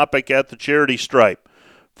Bryce Kopic at the charity stripe.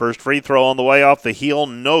 First free throw on the way off the heel,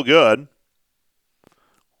 no good.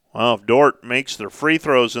 Well, if Dordt makes their free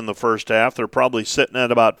throws in the first half, they're probably sitting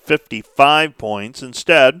at about 55 points.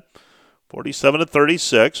 Instead,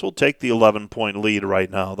 47-36 will take the 11-point lead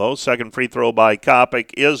right now, though. Second free throw by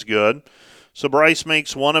Kopic is good. So Bryce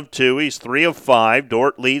makes 1 of 2. He's 3 of 5.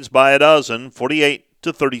 Dordt leads by a dozen,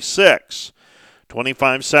 48-36.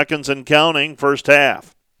 25 seconds and counting, first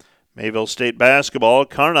half. Mayville State basketball,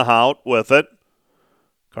 Carnahout with it.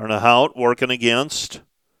 Carnahout working against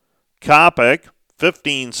Kopic.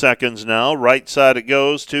 15 seconds now. Right side it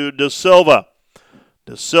goes to De Silva.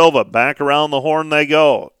 De Silva, back around the horn they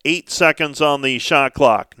go. 8 seconds on the shot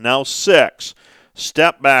clock. Now 6.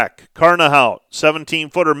 Step back. Carnahout,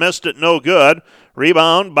 17-footer, missed it, no good.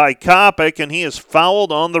 Rebound by Kopic, and he is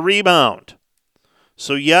fouled on the rebound.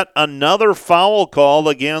 So yet another foul call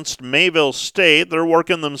against Mayville State. They're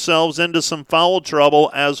working themselves into some foul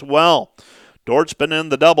trouble as well. Dordt's been in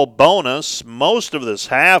the double bonus most of this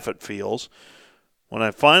half, it feels. When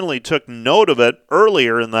I finally took note of it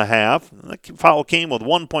earlier in the half, the foul came with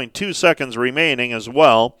 1.2 seconds remaining as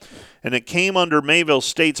well, and it came under Mayville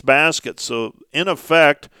State's basket. So, in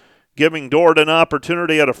effect, giving Dordt an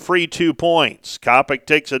opportunity at a free 2 points. Kopic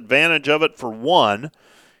takes advantage of it for 1.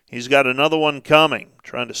 He's got another one coming,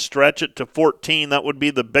 trying to stretch it to 14. That would be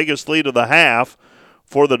the biggest lead of the half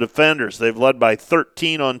for the defenders. They've led by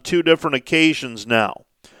 13 on 2 different occasions now.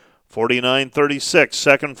 49-36,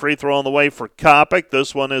 second free throw on the way for Kopic.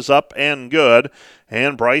 This one is up and good,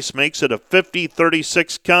 and Bryce makes it a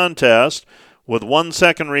 50-36 contest with 1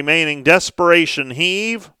 second remaining. Desperation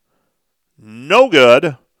heave, no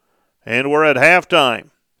good, and we're at halftime.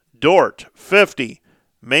 Dordt 50,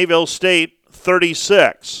 Mayville State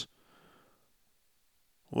 36.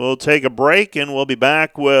 We'll take a break, and we'll be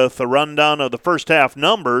back with a rundown of the first half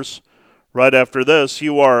numbers. Right after this,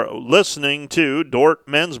 you are listening to Dordt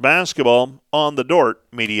Men's Basketball on the Dordt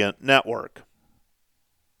Media Network.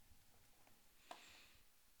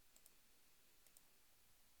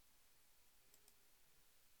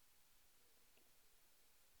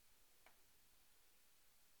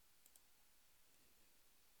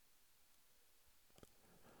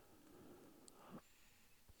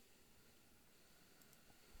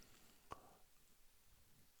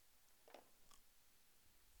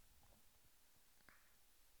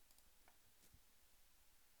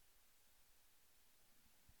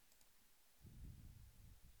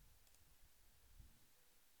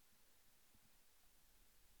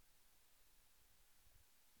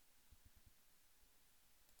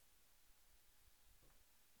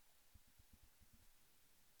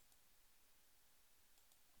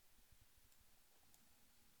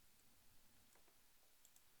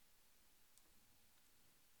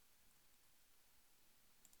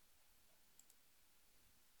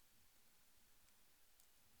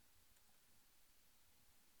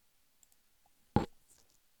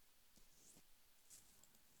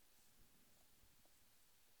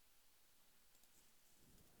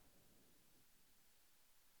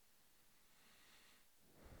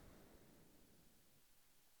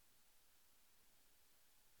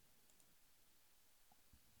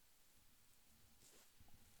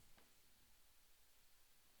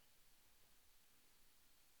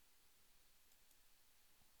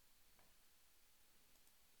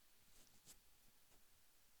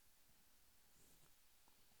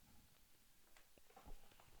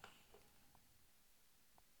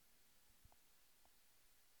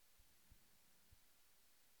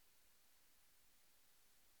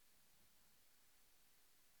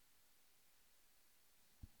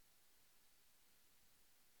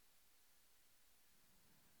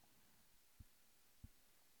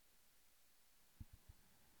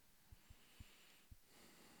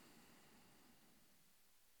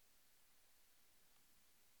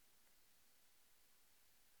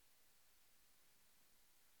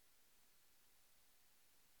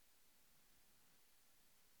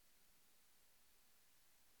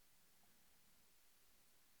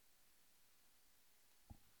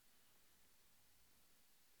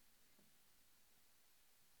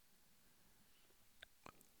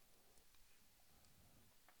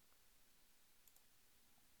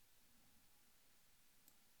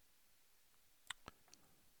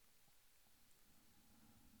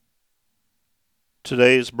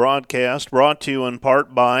 Today's broadcast brought to you in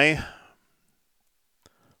part by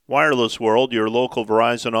Wireless World, your local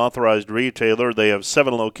Verizon authorized retailer. They have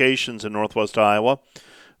 7 locations in Northwest Iowa.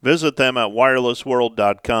 Visit them at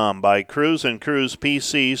wirelessworld.com. By Cruz and Cruz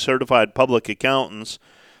PC, certified public accountants.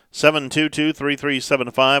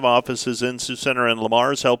 722-3375, offices in Sioux Center and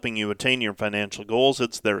Lamar's, helping you attain your financial goals.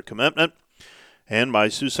 It's their commitment. And by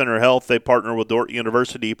Sioux Center Health, they partner with Dordt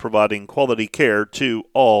University, providing quality care to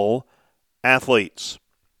all athletes.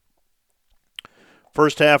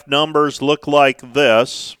 First half numbers look like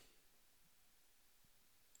this.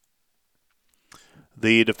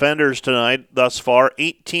 The defenders tonight, thus far,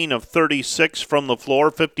 18 of 36 from the floor,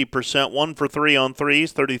 50%, 1 for 3 on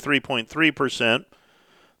threes, 33.3%.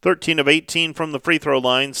 13 of 18 from the free throw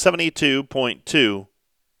line,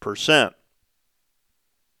 72.2%.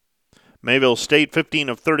 Mayville State, 15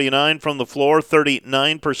 of 39 from the floor,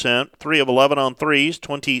 39%. 3 of 11 on threes,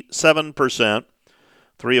 27%.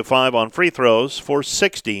 3 of 5 on free throws for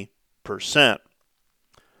 60%.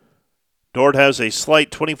 Dordt has a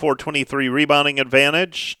slight 24-23 rebounding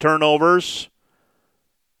advantage. Turnovers,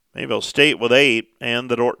 Mayville State with 8, and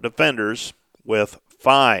the Dordt defenders with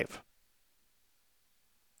 5.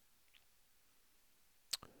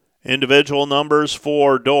 Individual numbers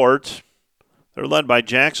for Dordt. They're led by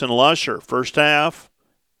Jackson Lusher. First half,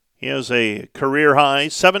 he has a career high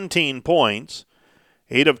 17 points,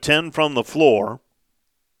 8 of 10 from the floor.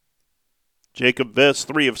 Jacob Viss,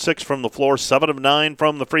 3 of 6 from the floor, 7 of 9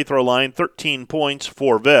 from the free throw line, 13 points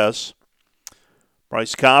for Viss.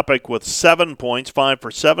 Bryce Kopic with 7 points, 5 for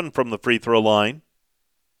 7 from the free throw line.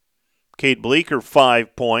 Cade Bleeker,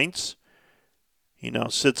 5 points. He now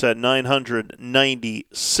sits at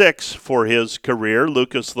 996 for his career.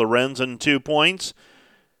 Lucas Lorenzen, 2 points.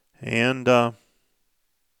 And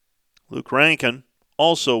Luke Rankin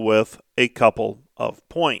also with a couple of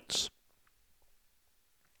points.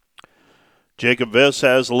 Jacob Viss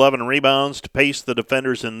has 11 rebounds to pace the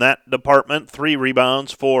defenders in that department. 3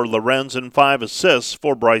 rebounds for Lorenzen, 5 assists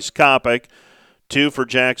for Bryce Kopic, 2 for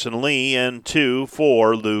Jackson Lee, and 2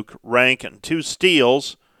 for Luke Rankin. 2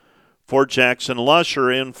 steals for Jackson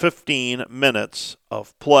Lusher in 15 minutes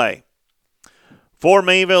of play. For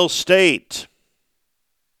Mayville State,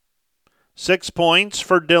 6 points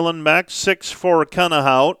for Dylan Beck, 6 for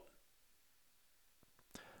Cunahout,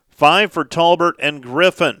 5 for Talbert and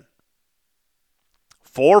Griffin,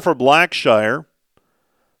 4 for Blackshire,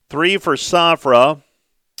 3 for Safra,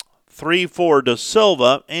 3 for De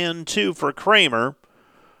Silva, and 2 for Kramer,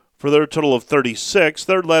 for their total of 36.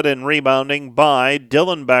 They're led in rebounding by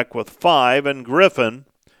Dylan Beck with 5 and Griffin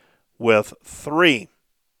with 3.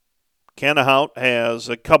 Cunahout has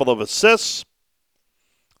a couple of assists.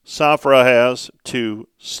 Safra has 2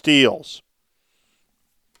 steals.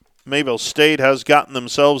 Mayville State has gotten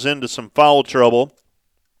themselves into some foul trouble.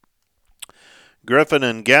 Griffin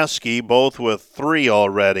and Geske both with 3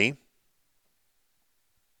 already.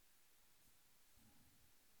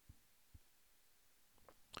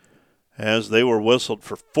 As they were whistled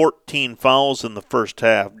for 14 fouls in the first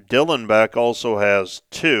half. Dylan Beck also has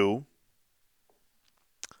 2.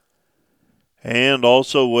 And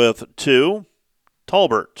also with 2,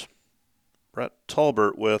 Talbert. Brett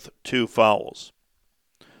Talbert with 2 fouls.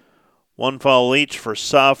 1 foul each for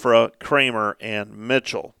Safra, Kramer, and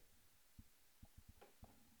Mitchell.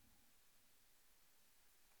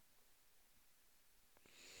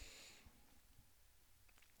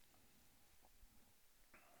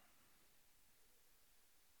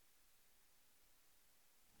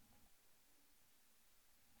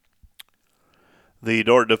 The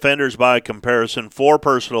Dordt defenders, by comparison, 4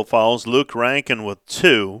 personal fouls. Luke Rankin with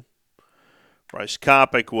 2. Bryce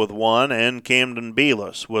Kopic with 1. And Camden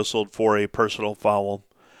Belis whistled for a personal foul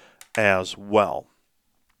as well.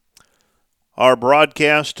 Our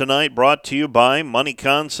broadcast tonight brought to you by Money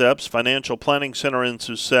Concepts Financial Planning Center in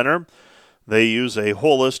Sioux Center. They use a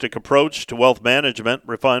holistic approach to wealth management,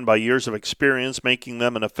 refined by years of experience, making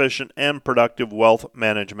them an efficient and productive wealth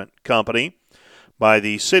management company. By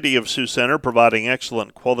the City of Sioux Center, providing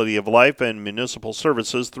excellent quality of life and municipal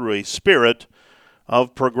services through a spirit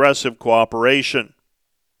of progressive cooperation.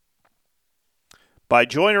 By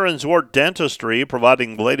Joyner & Zwart Dentistry,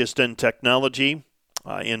 providing the latest in technology,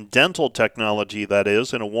 in dental technology, that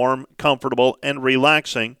is, in a warm, comfortable, and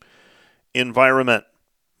relaxing environment.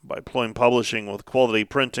 By Ployne Publishing with quality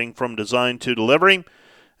printing from design to delivery.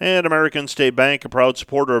 And American State Bank, a proud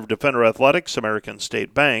supporter of Defender Athletics. American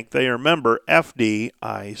State Bank, they are member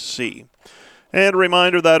FDIC. And a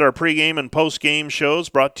reminder that our pregame and postgame shows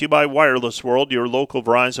brought to you by Wireless World, your local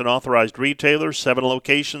Verizon authorized retailer, 7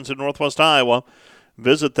 locations in Northwest Iowa.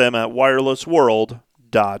 Visit them at wirelessworld.com.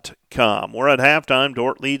 We're at halftime.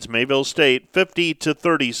 Dordt leads Mayville State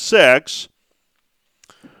 50-36.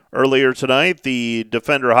 Earlier tonight, the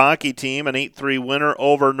Defender hockey team, an 8-3 winner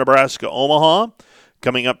over Nebraska Omaha.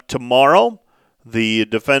 Coming up tomorrow, the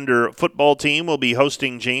Defender football team will be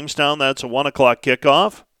hosting Jamestown. That's a 1 o'clock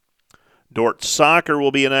kickoff. Dordt soccer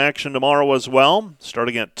will be in action tomorrow as well,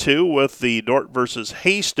 starting at 2 with the Dordt versus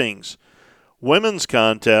Hastings women's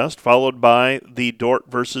contest, followed by the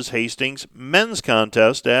Dordt versus Hastings men's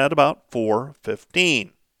contest at about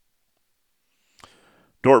 4:15.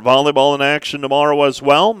 Dordt volleyball in action tomorrow as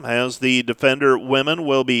well, as the Defender women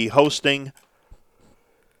will be hosting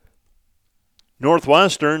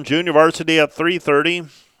Northwestern junior varsity at 3:30,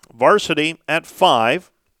 varsity at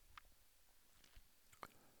 5.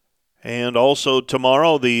 And also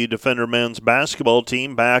tomorrow, the Defender men's basketball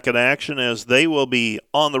team back in action as they will be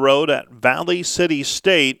on the road at Valley City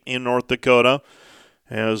State in North Dakota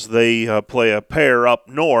as they play a pair up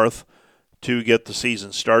north to get the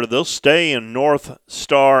season started. They'll stay in North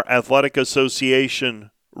Star Athletic Association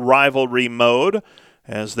rivalry mode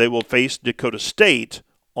as they will face Dakota State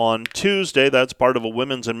on Tuesday. That's part of a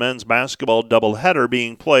women's and men's basketball doubleheader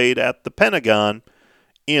being played at the Pentagon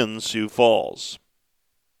in Sioux Falls.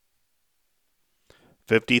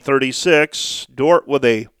 50-36, Dordt with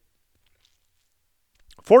a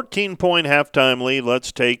 14-point halftime lead.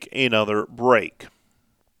 Let's take another break.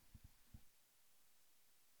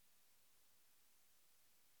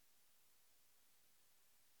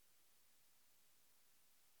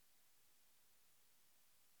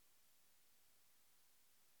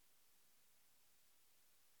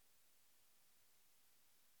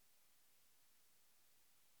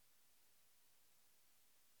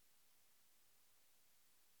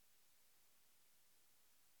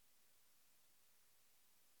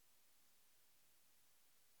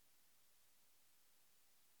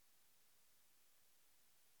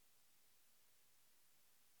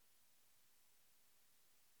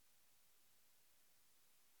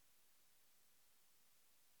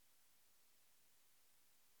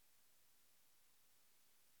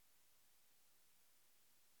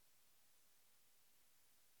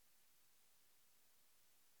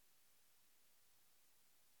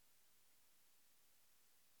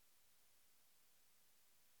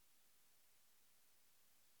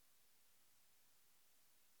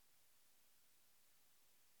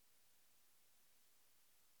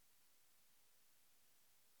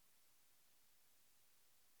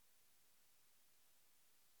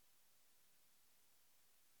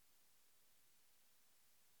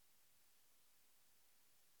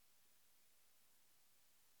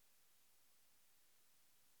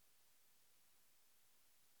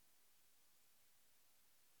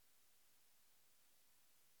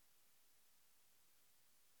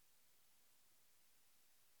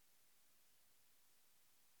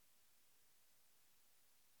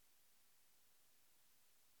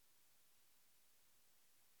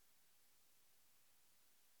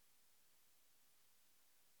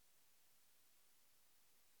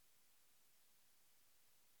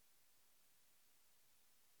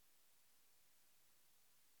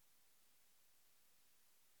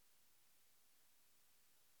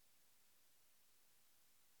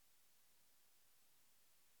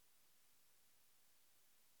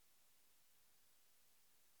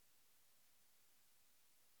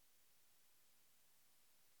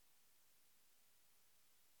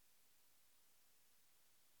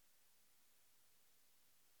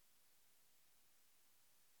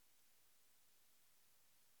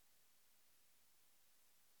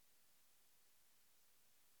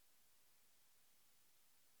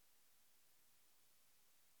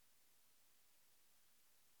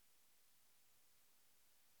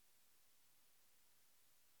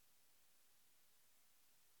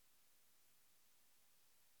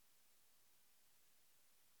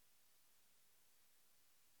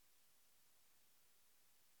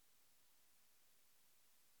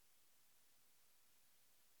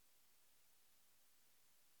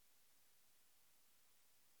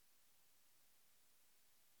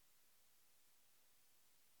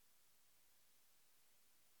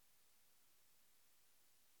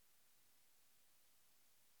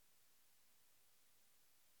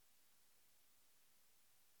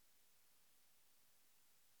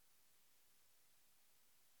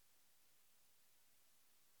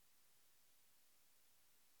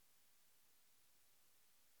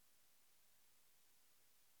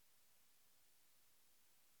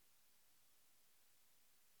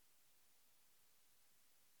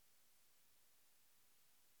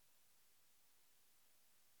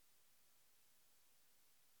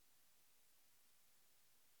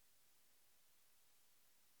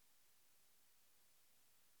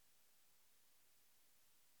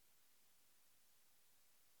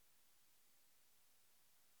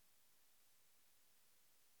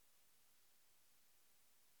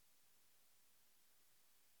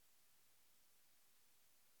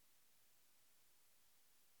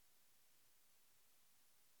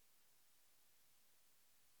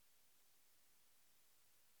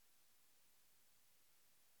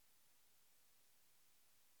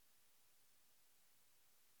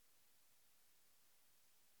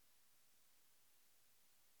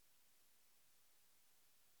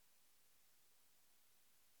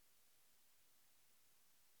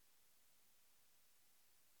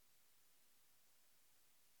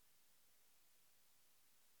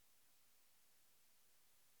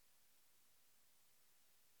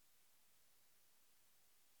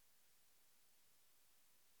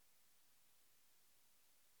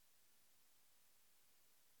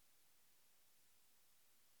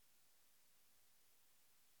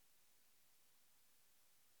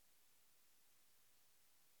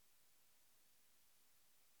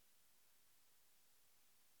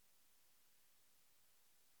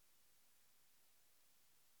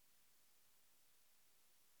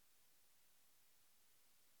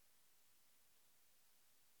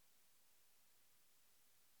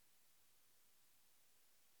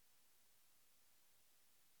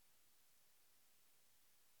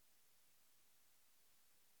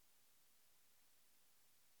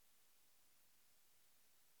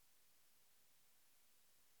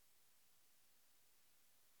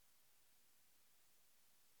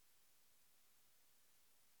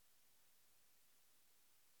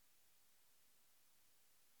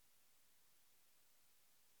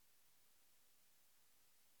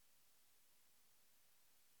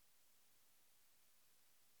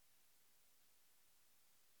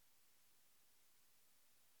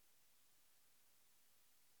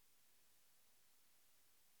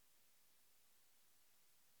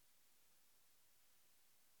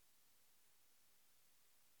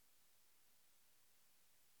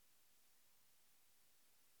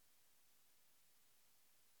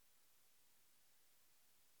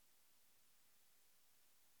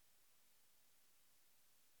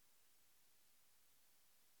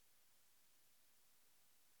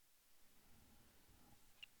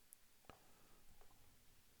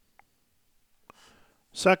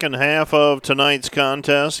 Second half of tonight's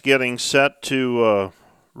contest getting set to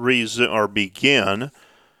begin.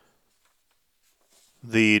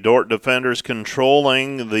 The Dordt defenders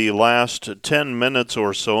controlling the last 10 minutes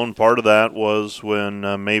or so, and part of that was when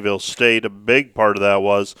Mayville State, a big part of that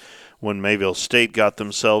was when Mayville State got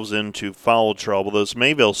themselves into foul trouble. This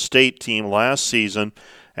Mayville State team last season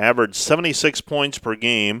averaged 76 points per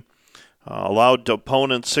game, allowed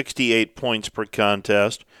opponents 68 points per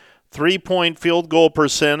contest. 3-point field goal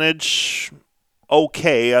percentage,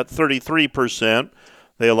 okay, at 33%.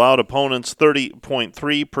 They allowed opponents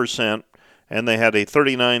 30.3%. And they had a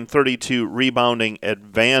 39-32 rebounding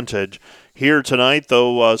advantage. Here tonight,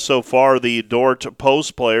 though, so far the Dordt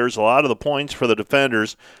post players, a lot of the points for the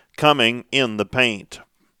defenders coming in the paint.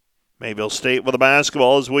 Mayville State with the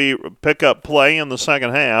basketball as we pick up play in the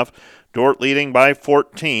second half. Dordt leading by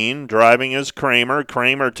 14. Driving is Kramer.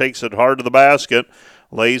 Kramer takes it hard to the basket,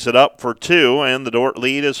 lays it up for two, and the Dordt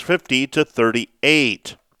lead is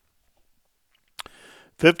 50-38.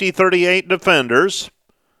 50-38 defenders.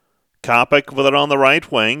 Kopic with it on the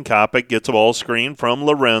right wing. Kopic gets a ball screen from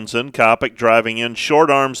Lorenzen. Kopic driving in, short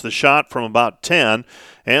arms the shot from about 10,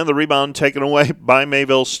 and the rebound taken away by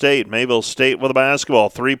Mayville State. Mayville State with a basketball.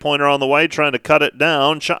 Three-pointer on the way, trying to cut it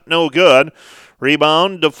down. Shot no good.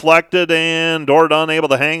 Rebound deflected, and Dordt unable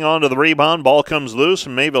to hang on to the rebound. Ball comes loose,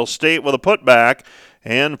 and Mayville State with a putback,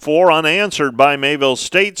 and 4 unanswered by Mayville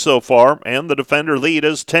State so far, and the defender lead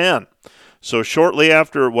is 10. So shortly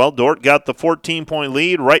after, Dordt got the 14-point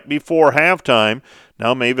lead right before halftime.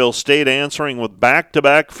 Now Mayville State answering with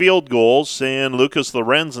back-to-back field goals, and Lucas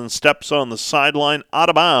Lorenzen steps on the sideline out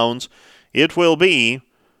of bounds. It will be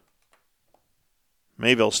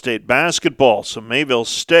Mayville State basketball. So Mayville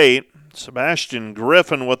State, Sebastian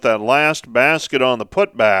Griffin with that last basket on the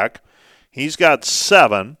putback. He's got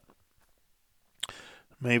 7.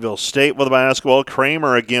 Mayville State with the basketball.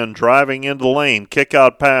 Kramer again driving into the lane. Kick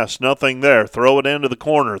out pass, nothing there. Throw it into the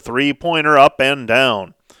corner. Three-pointer up and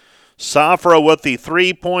down. Safra with the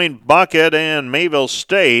 3-point bucket, and Mayville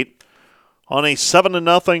State on a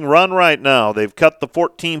 7-0 run right now. They've cut the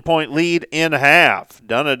 14-point lead in half.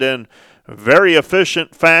 Done it in very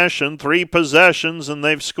efficient fashion. 3 possessions, and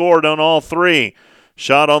they've scored on all 3.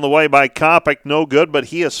 Shot on the way by Kopic, no good, but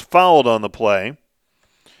he is fouled on the play.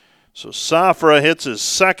 So Safra hits his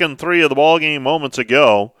second 3 of the ballgame moments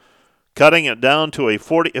ago, cutting it down to a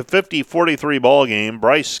 50-43 ballgame.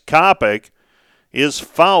 Bryce Kopic is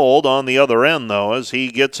fouled on the other end, though, as he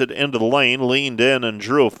gets it into the lane, leaned in, and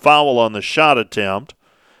drew a foul on the shot attempt.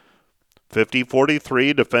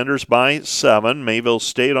 50-43, defenders by 7. Mayville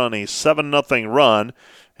State on a 7-0 run,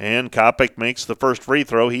 and Kopic makes the first free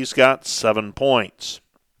throw. He's got 7 points.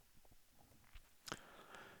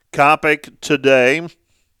 Kopic today,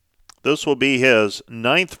 this will be his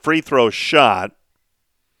 9th free throw shot.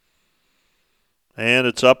 And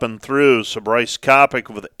it's up and through. So Bryce Kopic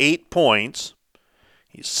with 8 points.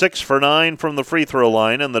 He's 6 for 9 from the free throw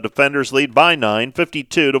line, and the defenders lead by 9,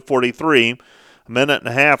 52-43. A minute and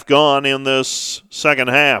a half gone in this second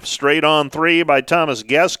half. Straight on 3 by Thomas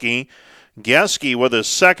Geske. Geske with his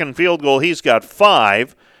second field goal, he's got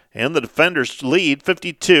 5, and the defenders lead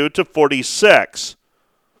 52-46.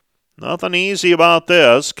 Nothing easy about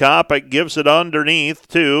this. Kopic gives it underneath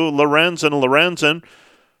to Lorenzen. Lorenzen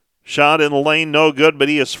shot in the lane, no good, but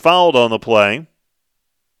he is fouled on the play.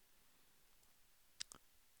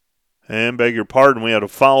 And beg your pardon, we had a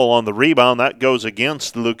foul on the rebound. That goes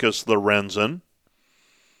against Lucas Lorenzen.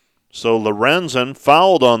 So Lorenzen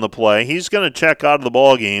fouled on the play. He's going to check out of the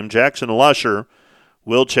ballgame. Jackson Lusher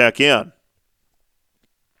will check in.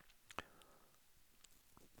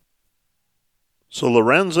 So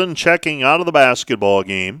Lorenzen checking out of the basketball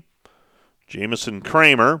game. Jamison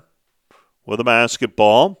Kramer with a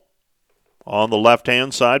basketball. On the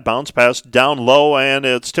left-hand side, bounce pass down low, and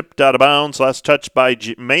it's tipped out of bounds. Last touch by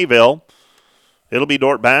Mayville. It'll be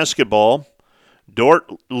Dordt basketball.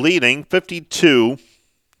 Dordt leading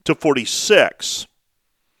 52-46.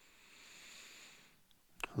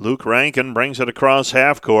 Luke Rankin brings it across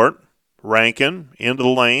half court. Rankin into the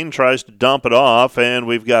lane, tries to dump it off, and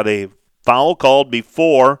we've got a foul called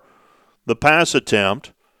before the pass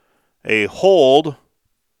attempt. A hold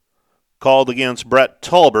called against Brett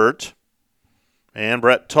Tolbert. And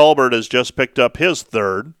Brett Tolbert has just picked up his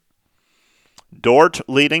 3rd. Dordt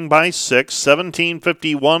leading by 6,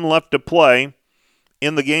 17:51 left to play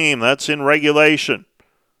in the game. That's in regulation.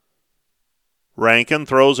 Rankin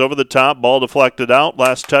throws over the top, ball deflected out,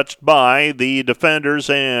 last touched by the defenders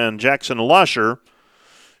and Jackson Lusher.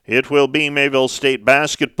 It will be Mayville State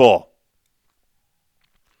basketball.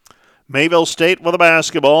 Mayville State with a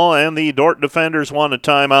basketball, and the Dordt defenders want a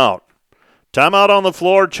timeout. Timeout on the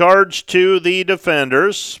floor, charge to the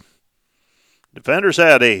defenders. Defenders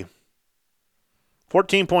had a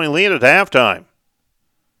 14-point lead at halftime.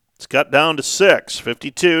 It's cut down to 6,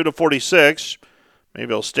 52-46.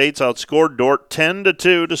 Mayville State's outscored Dordt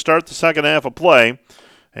 10-2 to start the second half of play,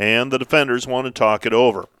 and the defenders want to talk it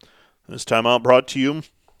over. This timeout brought to you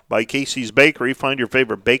by Casey's Bakery. Find your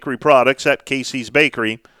favorite bakery products at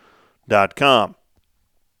caseysbakery.com.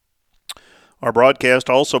 Our broadcast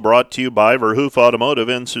also brought to you by Verhoof Automotive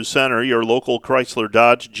in Sioux Center, your local Chrysler,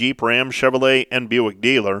 Dodge, Jeep, Ram, Chevrolet, and Buick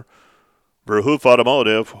dealer. Verhoof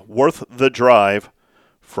Automotive, worth the drive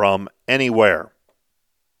from anywhere.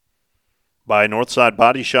 By Northside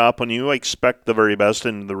Body Shop, when you expect the very best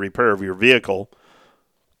in the repair of your vehicle,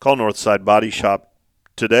 call Northside Body Shop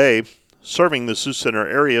today, serving the Sioux Center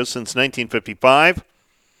area since 1955,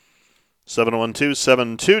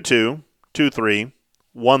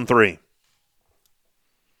 712-722-2313.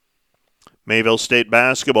 Mayville State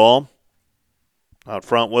basketball. Out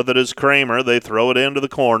front with it is Kramer. They throw it into the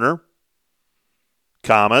corner.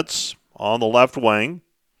 Comets on the left wing.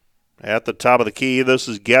 At the top of the key, this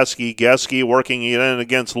is Geske. Geske working it in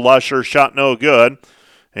against Lusher. Shot no good.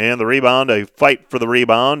 And the rebound, a fight for the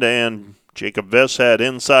rebound. And Jacob Viss had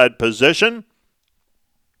inside position.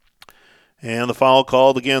 And the foul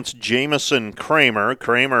called against Jamison Kramer.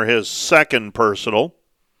 Kramer his second personal.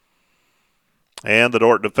 And the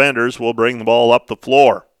Dordt defenders will bring the ball up the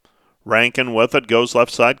floor. Rankin with it, goes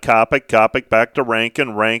left side, Kopic. Kopic back to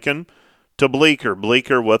Rankin. Rankin to Bleeker.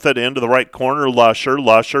 Bleeker with it into the right corner, Lusher.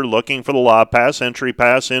 Lusher looking for the lob pass, entry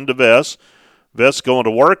pass into Viss. Viss going to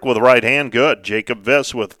work with the right hand, good. Jacob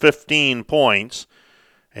Viss with 15 points.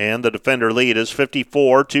 And the defender lead is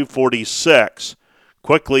 54-46.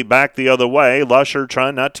 Quickly back the other way, Lusher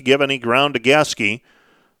trying not to give any ground to Geske.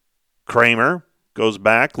 Kramer goes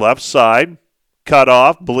back, left side. Cut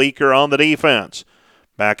off, Bleeker on the defense.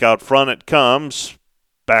 Back out front it comes.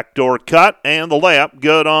 Backdoor cut, and the layup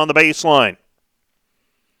good on the baseline.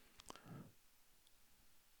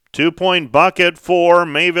 2-point bucket for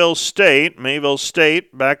Mayville State. Mayville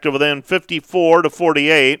State back to within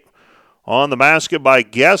 54-48. On the basket by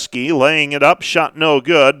Geske, laying it up, shot no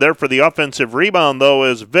good. There for the offensive rebound, though,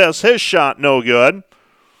 is Viss. His shot no good.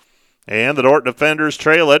 And the Dordt defenders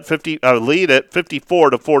lead at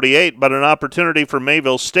 54-48, but an opportunity for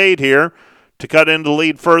Mayville State here to cut into the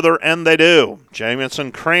lead further, and they do.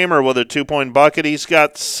 Jamison Kramer with a 2-point bucket. He's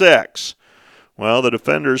got 6. Well, the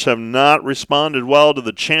defenders have not responded well to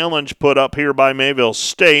the challenge put up here by Mayville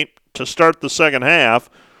State to start the second half.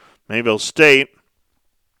 Mayville State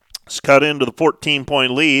has cut into the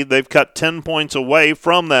 14-point lead. They've cut 10 points away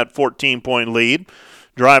from that 14-point lead.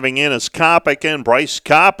 Driving in is Kopic, and Bryce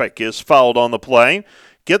Kopic is fouled on the play.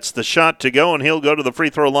 Gets the shot to go, and he'll go to the free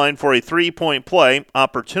throw line for a 3-point play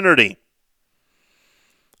opportunity.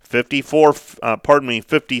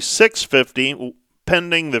 56-50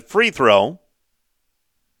 pending the free throw.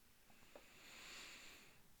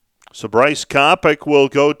 So Bryce Kopic will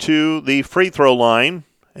go to the free throw line,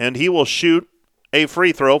 and he will shoot a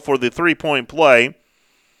free throw for the 3-point play.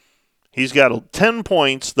 He's got 10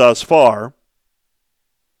 points thus far.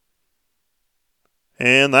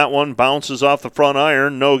 And that one bounces off the front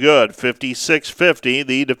iron, no good. 56-50,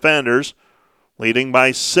 the defenders leading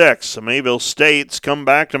by 6. Mayville State's come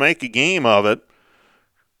back to make a game of it.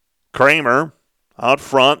 Kramer out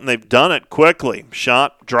front, and they've done it quickly.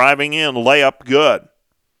 Shot driving in, layup good.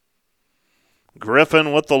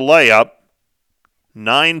 Griffin with the layup.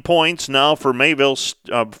 9 points now for Mayville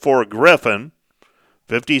for Griffin.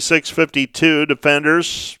 56-52,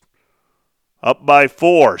 defenders up by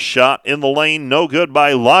 4. Shot in the lane, no good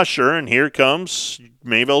by Lusher, and here comes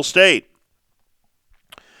Mayville State.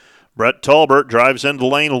 Brett Tolbert drives into the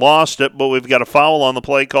lane, lost it, but we've got a foul on the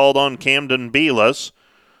play called on Camden Belis.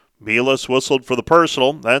 Belis whistled for the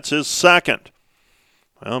personal. That's his second.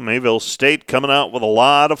 Well, Mayville State coming out with a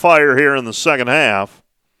lot of fire here in the second half.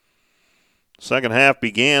 Second half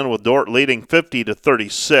began with Dordt leading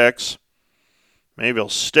 50-36. Mayville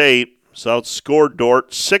State has outscored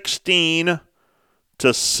Dordt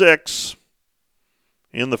 16-6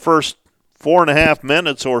 in the first 4.5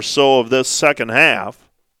 minutes or so of this second half.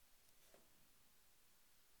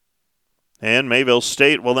 And Mayville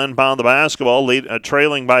State will inbound the basketball,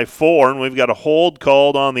 trailing by 4, and we've got a hold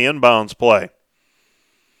called on the inbounds play.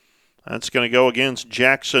 That's going to go against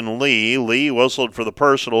Jackson Lee. Lee whistled for the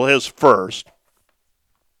personal, his first.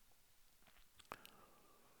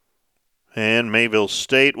 And Mayville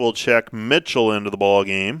State will check Mitchell into the ball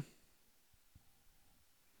game.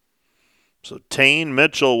 So Tane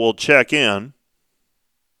Mitchell will check in.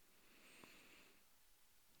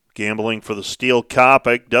 Gambling for the steal,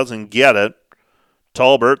 Kopic doesn't get it.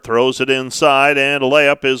 Talbert throws it inside, and a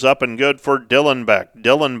layup is up and good for Dillenbeck.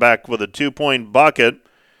 Dillenbeck with a 2-point bucket.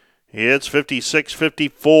 It's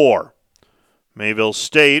 56-54. Mayville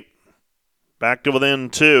State back to within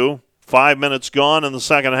 2. 5 minutes gone in the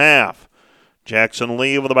second half. Jackson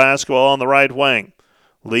Lee with the basketball on the right wing.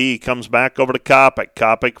 Lee comes back over to Kopic.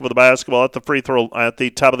 Kopic with the basketball at the free throw at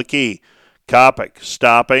the top of the key. Kopic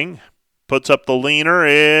stopping, puts up the leaner.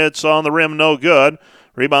 It's on the rim, no good.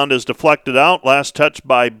 Rebound is deflected out. Last touch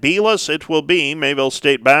by Belis. It will be Mayville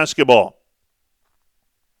State basketball.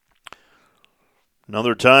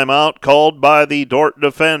 Another timeout called by the Dordt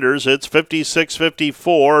defenders. It's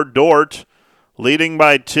 56-54. Dordt leading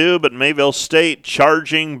by 2, but Mayville State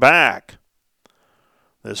charging back.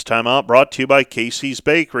 This timeout brought to you by Casey's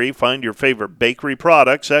Bakery. Find your favorite bakery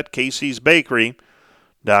products at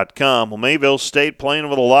caseysbakery.com. Well, Mayville State playing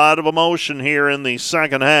with a lot of emotion here in the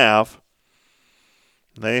second half.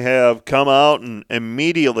 They have come out and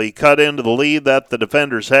immediately cut into the lead that the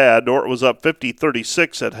defenders had. Dordt was up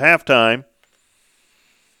 50-36 at halftime.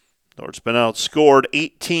 Dort's been outscored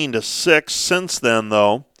 18-6 since then,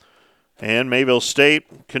 though. And Mayville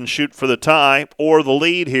State can shoot for the tie or the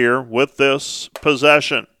lead here with this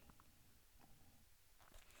possession.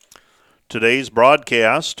 Today's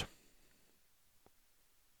broadcast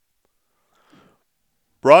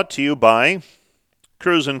brought to you by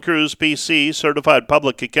Cruz & Cruz PC, Certified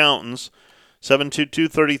Public Accountants,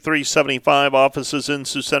 722-3375, offices in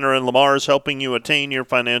Sioux Center and Lamar's, helping you attain your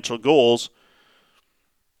financial goals.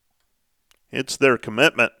 It's their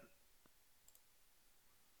commitment.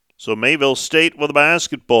 So Mayville State with the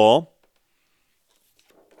basketball.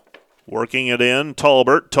 Working it in,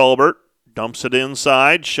 Talbert. Talbert dumps it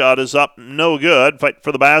inside. Shot is up, no good. Fight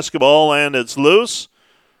for the basketball, and it's loose.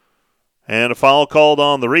 And a foul called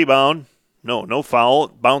on the rebound. No foul.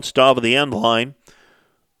 It bounced off of the end line.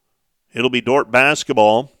 It'll be Dordt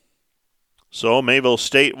basketball. So Mayville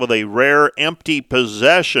State with a rare empty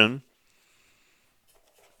possession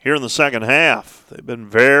here in the second half. They've been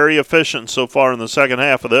very efficient so far in the second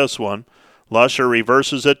half of this one. Lusher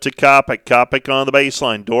reverses it to Kopic. Kopic on the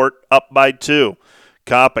baseline. Dordt up by 2.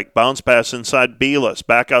 Kopic bounce pass inside Belis.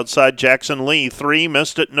 Back outside Jackson Lee. 3,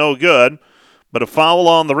 missed it, no good. But a foul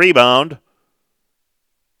on the rebound.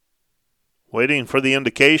 Waiting for the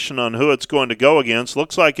indication on who it's going to go against.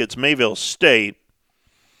 Looks like it's Mayville State.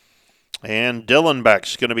 And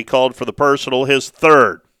Dillenbeck's going to be called for the personal, his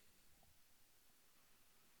third.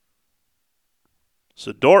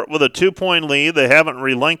 So Dordt with a 2-point lead. They haven't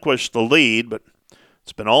relinquished the lead, but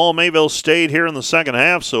it's been all Mayville State here in the second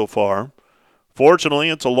half so far. Fortunately,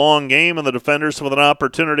 it's a long game, and the defenders with an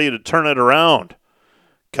opportunity to turn it around.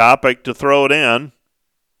 Kopic to throw it in.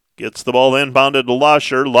 Gets the ball inbounded to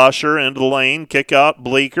Lusher. Lusher into the lane. Kick out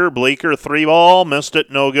Bleeker. Bleeker 3-ball. Missed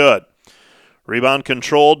it. No good. Rebound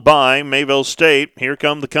controlled by Mayville State. Here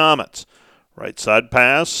come the Comets. Right side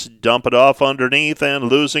pass. Dump it off underneath and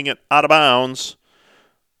losing it out of bounds.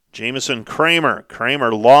 Jamison Kramer.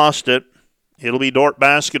 Kramer lost it. It'll be Dordt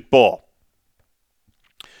basketball.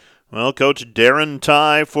 Well, Coach Darren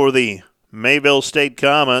Ty for the Mayville State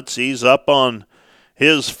Comets. He's up on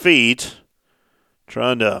his feet,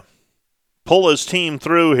 trying to pull his team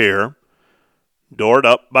through here. Dordt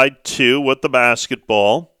up by 2 with the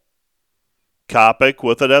basketball. Kopic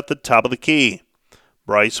with it at the top of the key.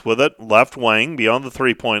 Bryce with it, left wing, beyond the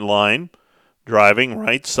three-point line. Driving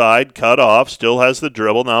right side, cut off, still has the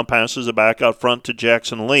dribble, now passes it back out front to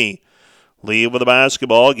Jackson Lee. Lee with the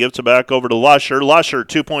basketball, gives it back over to Lusher. Lusher,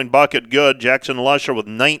 2-point bucket, good. Jackson Lusher with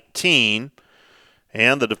 19.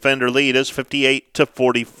 And the defender lead is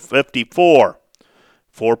 58-54.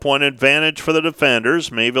 4-point advantage for the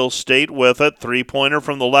defenders. Mayville State with it. 3-pointer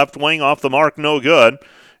from the left wing, off the mark, no good.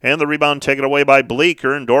 And the rebound taken away by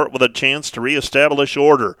Bleeker, and Dordt with a chance to reestablish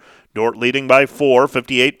order. Dordt leading by 4,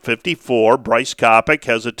 58-54. Bryce Kopic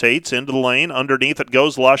hesitates into the lane. Underneath it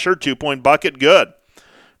goes Lusher. 2-point bucket, good.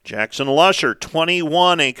 Jackson Lusher,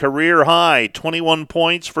 21, a career high. 21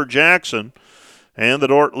 points for Jackson. And the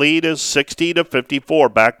Dordt lead is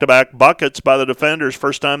 60-54. Back-to-back buckets by the defenders.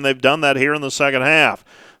 First time they've done that here in the second half.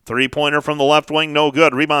 3-pointer from the left wing, no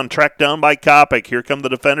good. Rebound tracked down by Kopic. Here come the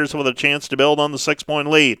defenders with a chance to build on the 6-point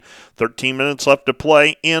lead. 13 minutes left to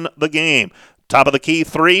play in the game. Top of the key,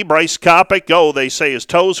 3, Bryce Kopic. Oh, they say his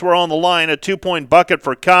toes were on the line. A 2-point bucket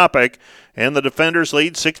for Kopic. And the defenders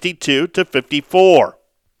lead 62-54.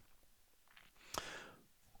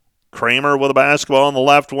 Kramer with a basketball on the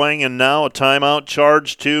left wing, and now a timeout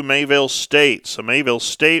charge to Mayville State. So Mayville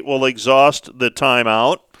State will exhaust the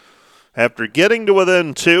timeout. After getting to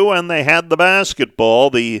within 2, and they had the basketball,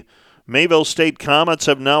 the Mayville State Comets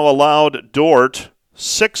have now allowed Dordt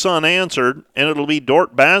 6 unanswered, and it'll be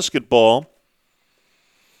Dordt basketball,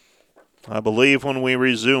 I believe, when we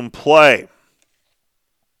resume play.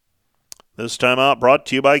 This timeout brought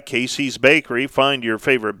to you by Casey's Bakery. Find your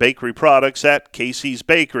favorite bakery products at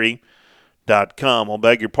caseysbakery.com. I'll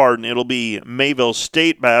beg your pardon. It'll be Mayville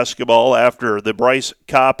State basketball after the Bryce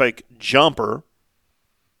Kopic jumper.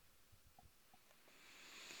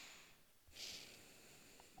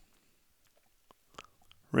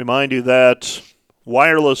 Remind you that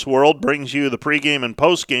Wireless World brings you the pregame and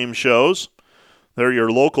postgame shows. They're your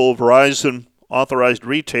local Verizon authorized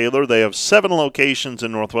retailer. They have 7 locations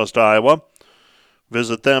in Northwest Iowa.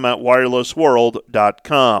 Visit them at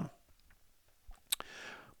wirelessworld.com.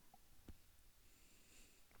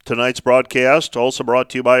 Tonight's broadcast also brought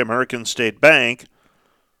to you by American State Bank.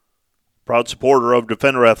 Proud supporter of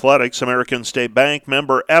Defender Athletics, American State Bank,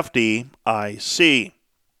 member FDIC.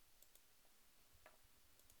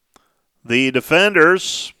 The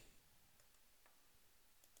Defenders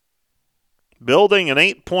building an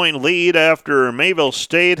 8-point lead after Mayville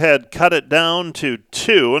State had cut it down to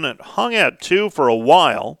 2, and it hung at 2 for a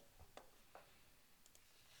while.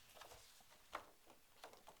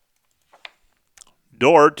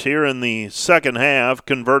 Dordt here in the second half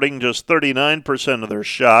converting just 39% of their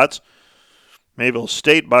shots. Mayville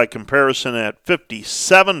State, by comparison, at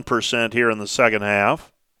 57% here in the second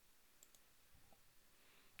half.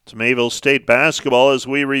 It's Mayville State basketball as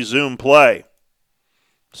we resume play.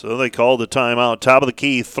 So they called the timeout. Top of the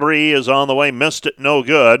key, 3 is on the way. Missed it, no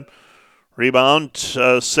good. Rebound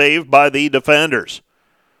saved by the Defenders.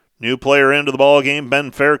 New player into the ball game, Ben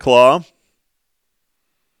Fairclough.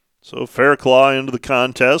 So Fairclough into the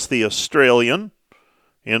contest, the Australian.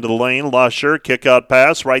 Into the lane, Lusher, kick out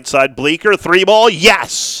pass, right side Bleeker, 3-ball,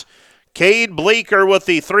 yes! Cade Bleeker with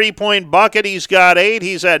the 3-point bucket. He's got 8.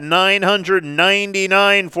 He's at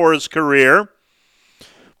 999 for his career.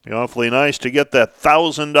 Be awfully nice to get that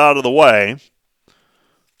 1,000 out of the way.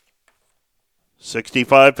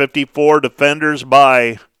 65-54, Defenders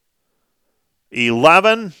by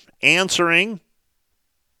 11. Answering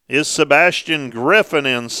is Sebastian Griffin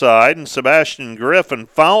inside, and Sebastian Griffin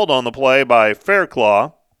fouled on the play by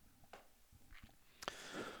Fairclough.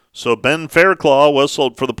 So Ben Fairclough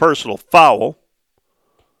whistled for the personal foul.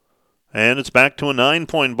 And it's back to a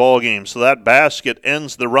 9-point ball game. So that basket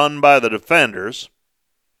ends the run by the Defenders.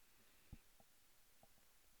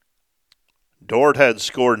 Dordt had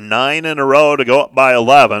scored 9 in a row to go up by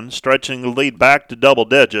 11, stretching the lead back to double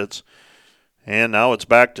digits. And now it's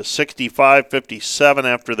back to 65-57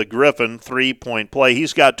 after the Griffin 3-point play.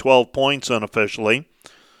 He's got 12 points unofficially.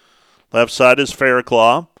 Left side is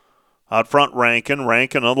Fairclough. Out front, Rankin.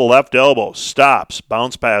 Rankin on the left elbow. Stops.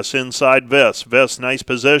 Bounce pass inside Viss. Viss, nice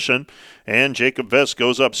position. And Jacob Viss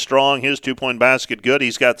goes up strong. His 2-point basket good.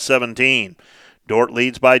 He's got 17. Dordt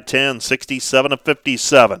leads by 10,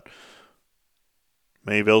 67-57.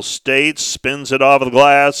 Mayville State spins it off of the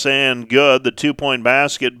glass and good. The 2-point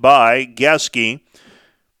basket by Geske.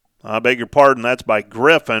 I beg your pardon, that's by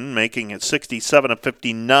Griffin, making it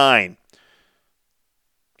 67-59.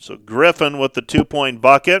 So Griffin with the 2-point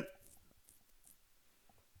bucket.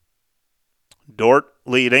 Dordt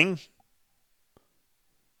leading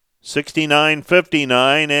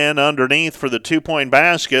 69-59, and underneath for the 2-point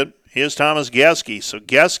basket is Thomas Geske. So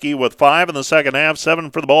Geske with 5 in the second half, 7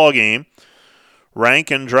 for the ball game.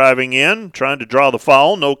 Rankin driving in, trying to draw the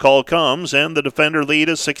foul. No call comes, and the Defender lead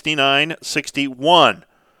is 69-61.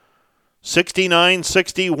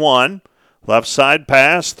 69-61. Left side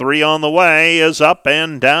pass, 3 on the way, is up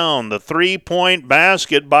and down. The 3-point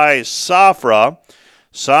basket by Safra.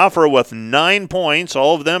 Safra with 9 points,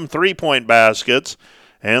 all of them 3-point baskets,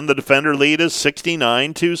 and the Defender lead is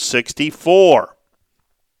 69-64.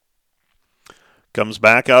 Comes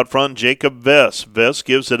back out front, Jacob Viss. Viss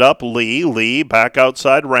gives it up, Lee. Lee back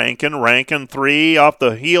outside Rankin. Rankin 3 off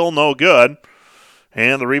the heel, no good.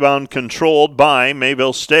 And the rebound controlled by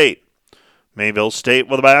Mayville State. Mayville State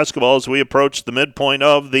with the basketball as we approach the midpoint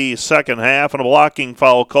of the second half, and a blocking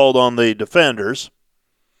foul called on the Defenders.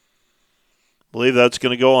 I believe that's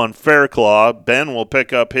going to go on Fairclough. Ben will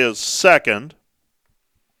pick up his second.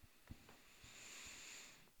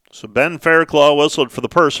 So Ben Fairclough whistled for the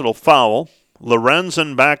personal foul.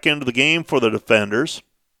 Lorenzen back into the game for the Defenders.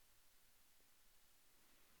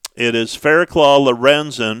 It is Fairclough,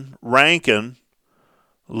 Lorenzen, Rankin,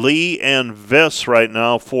 Lee, and Viss right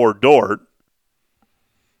now for Dordt.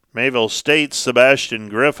 Mayville State's Sebastian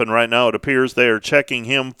Griffin right now, it appears they are checking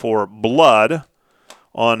him for blood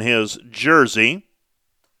on his jersey.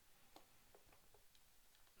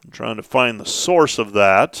 I'm trying to find the source of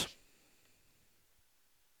that.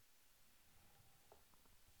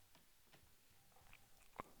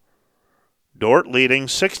 Dordt leading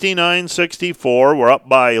 69-64. We're up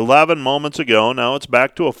by 11 moments ago. Now it's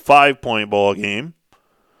back to a 5-point ball game.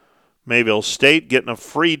 Mayville State getting a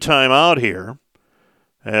free timeout here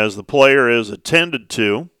as the player is attended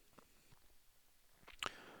to.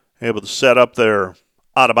 Able to set up their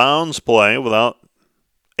out-of-bounds play without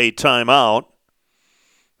a timeout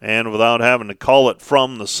and without having to call it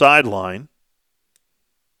from the sideline.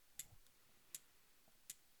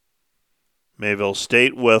 Mayville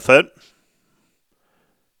State with it.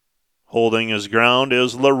 Holding his ground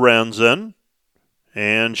is Lorenzen.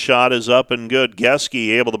 And shot is up and good. Geske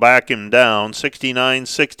able to back him down,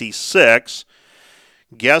 69-66.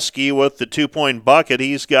 Geske with the 2-point bucket.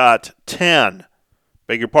 He's got 10.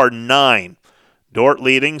 Beg your pardon, 9. Dordt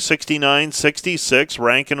leading 69-66.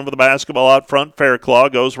 Rankin with the basketball out front.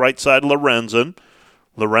 Fairclaw goes right side Lorenzen.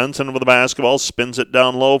 Lorenzen with the basketball spins it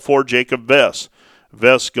down low for Jacob Viss.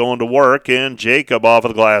 Viss going to work, and Jacob off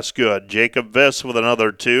of the glass good. Jacob Viss with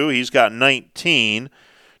another 2. He's got 19.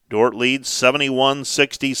 Dordt leads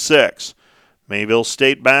 71-66. Mayville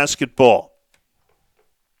State basketball.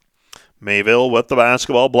 Mayville with the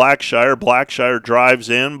basketball. Blackshire. Blackshire drives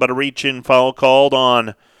in, but a reach-in foul called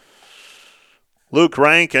on Luke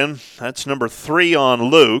Rankin. That's number 3 on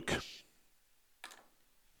Luke.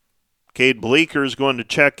 Cade Bleeker is going to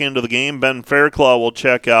check into the game. Ben Fairclaw will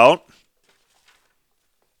check out.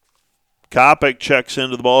 Kopic checks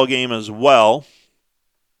into the ball game as well.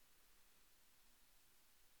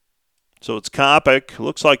 So it's Kopic.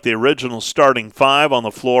 Looks like the original starting 5 on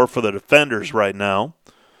the floor for the defenders right now.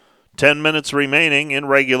 10 minutes remaining in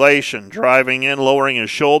regulation. Driving in, lowering his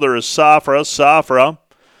shoulder is Safra. Safra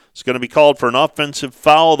is going to be called for an offensive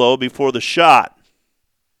foul, though, before the shot.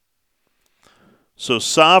 So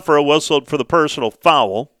Safra whistled for the personal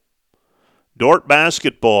foul. Dordt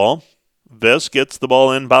basketball. Viss gets the ball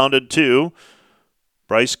inbounded to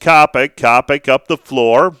Bryce Kopic. Kopic up the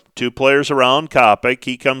floor. 2 players around Kopic.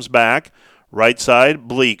 He comes back. Right side,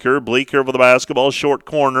 Bleeker. Bleeker with the basketball. Short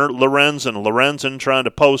corner, Lorenzen. Lorenzen trying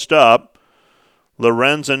to post up.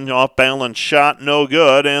 Lorenzen off balance shot, no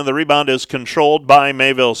good. And the rebound is controlled by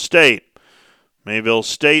Mayville State. Mayville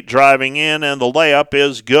State driving in, and the layup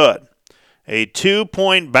is good. A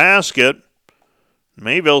 2-point basket.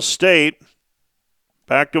 Mayville State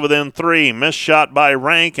back to within 3. Missed shot by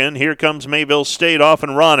Rankin. Here comes Mayville State off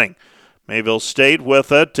and running. Mayville State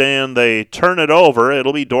with it, and they turn it over.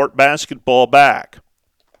 It'll be Dordt basketball back.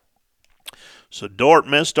 So Dordt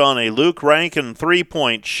missed on a Luke Rankin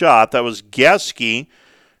 3-point shot. That was Geske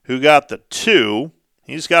who got the 2.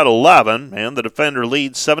 He's got 11, and the defender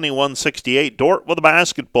leads 71-68. Dordt with the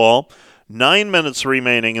basketball. 9 minutes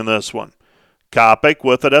remaining in this one. Kopic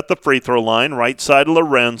with it at the free throw line. Right side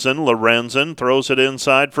Lorenzen. Lorenzen throws it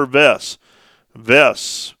inside for Viss.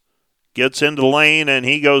 Viss gets into the lane, and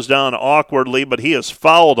he goes down awkwardly, but he is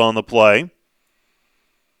fouled on the play.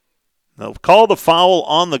 They'll call the foul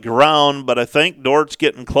on the ground, but I think Dordt's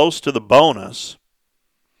getting close to the bonus.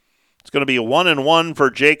 It's going to be a 1-and-1 for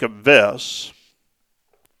Jacob Viss.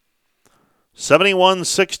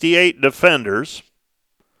 71-68 defenders.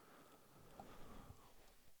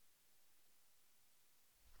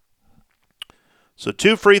 So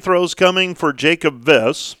 2 free throws coming for Jacob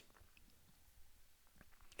Viss.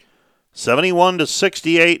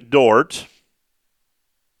 71-68 Dordt.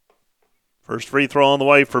 First free throw on the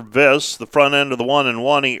way for Viss. The front end of the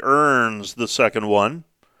 1-and-1. He earns the second one.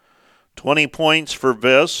 20 points for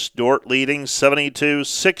Viss. Dordt leading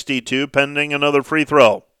 72-62 pending another free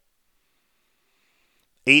throw.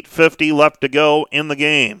 8:50 left to go in the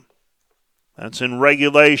game. That's in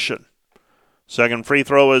regulation. Second free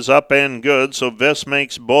throw is up and good, so Viss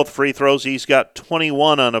makes both free throws. He's got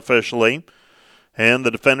 21 unofficially. And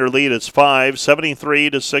the defender lead is 5,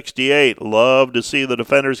 73-68. Love to see the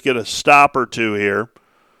defenders get a stop or 2 here.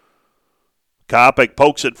 Kopic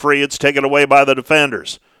pokes it free. It's taken away by the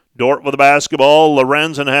defenders. Dordt with the basketball.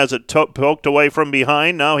 Lorenzen has it poked away from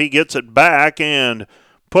behind. Now he gets it back and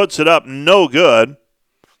puts it up. No good.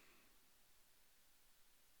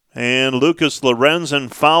 And Lucas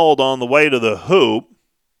Lorenzen fouled on the way to the hoop.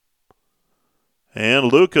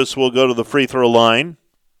 And Lucas will go to the free throw line.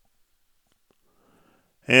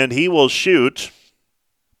 And he will shoot.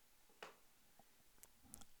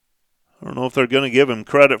 I don't know if they're going to give him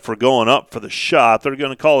credit for going up for the shot. They're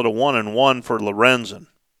going to call it a 1-and-1 for Lorenzen.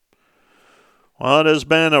 Well, it has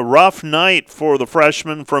been a rough night for the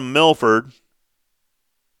freshman from Milford.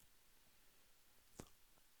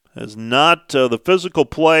 The physical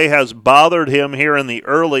play has bothered him here in the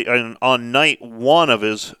on night 1 of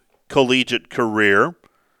his collegiate career.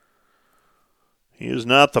 He is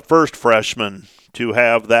not the first freshman to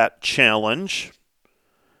have that challenge.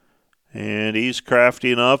 And he's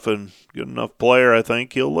crafty enough and good enough player, I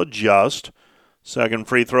think he'll adjust. Second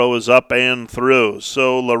free throw is up and through.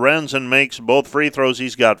 So Lorenzen makes both free throws.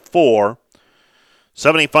 He's got 4.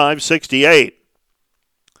 75-68.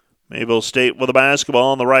 Mayville State with the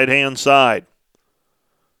basketball on the right-hand side.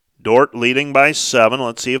 Dordt leading by 7.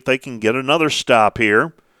 Let's see if they can get another stop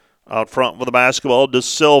here. Out front with the basketball, De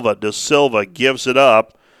Silva. De Silva gives it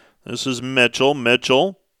up. This is Mitchell.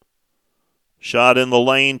 Mitchell. Shot in the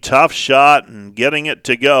lane. Tough shot, and getting it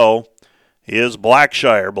to go is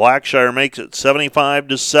Blackshire. Blackshire makes it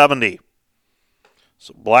 75-70.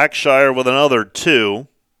 So Blackshire with another 2.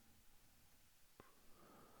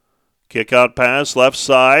 Kick out pass, left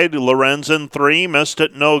side. Lorenzen 3, missed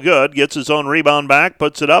it, no good. Gets his own rebound back,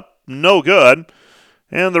 puts it up, no good.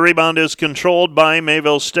 And the rebound is controlled by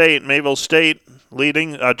Mayville State. Mayville State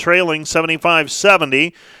trailing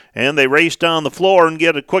 75-70. And they race down the floor and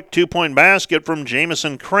get a quick 2-point basket from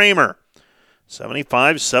Jamison Kramer.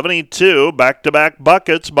 75-72, back-to-back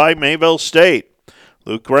buckets by Mayville State.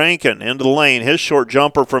 Luke Rankin into the lane. His short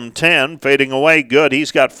jumper from 10, fading away, good.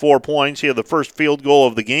 He's got 4 points. He had the first field goal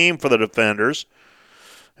of the game for the defenders.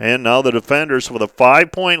 And now the defenders with a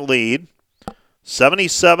 5-point lead.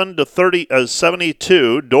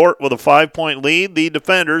 77-72. Dordt with a 5-point lead. The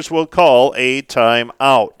defenders will call a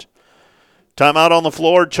timeout. Timeout on the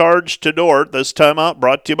floor, charged to Dordt. This timeout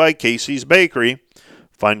brought to you by Casey's Bakery.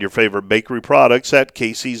 Find your favorite bakery products at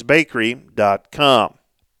caseysbakery.com.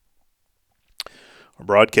 Our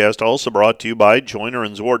broadcast also brought to you by Joyner &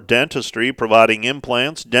 Zwart Dentistry, providing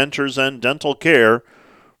implants, dentures, and dental care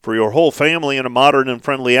for your whole family in a modern and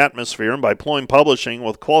friendly atmosphere, and by Ployne Publishing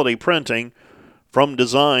with quality printing from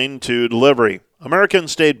design to delivery. American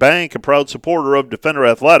State Bank, a proud supporter of Defender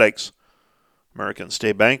Athletics. American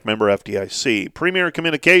State Bank, member FDIC. Premier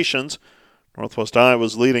Communications, Northwest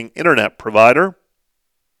Iowa's leading internet provider.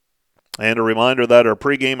 And a reminder that our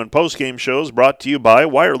pregame and postgame shows brought to you by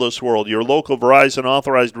Wireless World, your local Verizon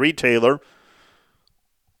authorized retailer.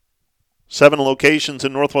 7 locations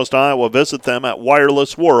in Northwest Iowa. Visit them at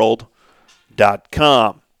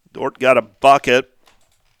wirelessworld.com. Dordt got a bucket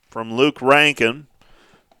from Luke Rankin,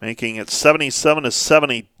 making it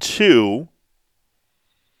 77-72.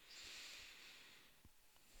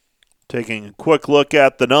 Taking a quick look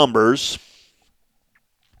at the numbers.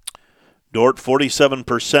 Dordt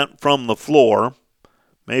 47% from the floor.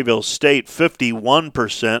 Mayville State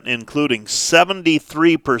 51%, including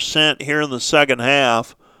 73% here in the second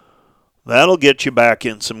half. That'll get you back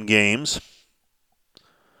in some games.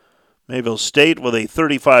 Mayville State with a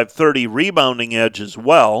 35-30 rebounding edge as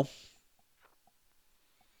well.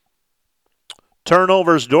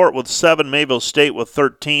 Turnovers, Dordt with 7, Mayville State with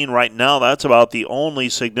 13. Right now, that's about the only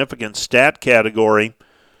significant stat category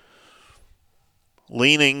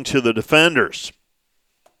leaning to the defenders.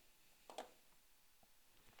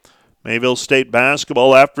 Mayville State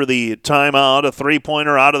basketball after the timeout. A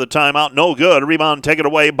three-pointer out of the timeout. No good. Rebound taken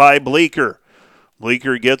away by Bleeker.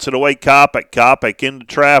 Bleeker gets it away. Kopic into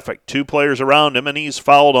traffic. 2 players around him, and he's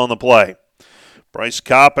fouled on the play. Bryce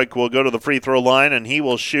Kopic will go to the free throw line, and he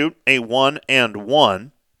will shoot a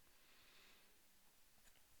 1-and-1.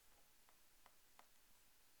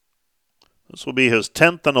 This will be his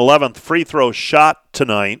 10th and 11th free throw shot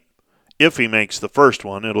tonight. If he makes the first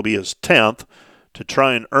one, it'll be his 10th to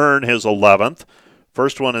try and earn his 11th.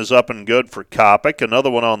 First one is up and good for Kopic.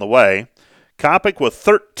 Another one on the way. Kopic with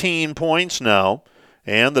 13 points now,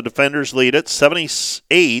 and the defenders lead it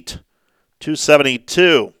 78-72.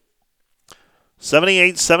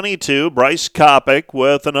 78-72, Bryce Kopic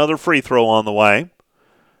with another free throw on the way.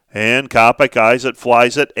 And Kopic eyes it,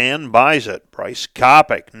 flies it, and buys it. Bryce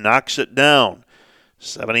Kopic knocks it down.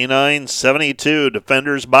 79-72,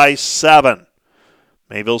 defenders by 7.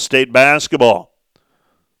 Mayville State basketball.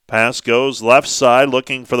 Pass goes left side,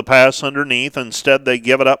 looking for the pass underneath. Instead, they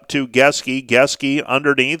give it up to Geske. Geske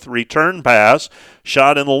underneath, return pass.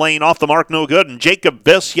 Shot in the lane, off the mark, no good. And Jacob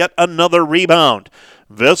Viss, yet another rebound.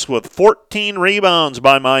 Viss with 14 rebounds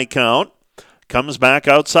by my count. Comes back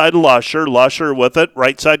outside Lusher. Lusher with it.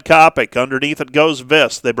 Right side Kopic. Underneath it goes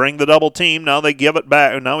Viss. They bring the double team. Now they give it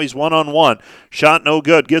back. Now he's one-on-one. Shot no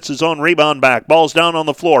good. Gets his own rebound back. Ball's down on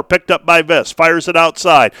the floor. Picked up by Viss. Fires it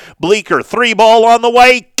outside. Bleeker. 3 ball on the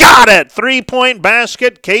way. Got it! 3-point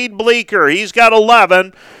basket. Cade Bleeker. He's got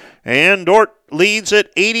 11. And Dordt leads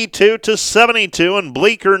it 82-72. And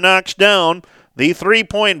Bleeker knocks down the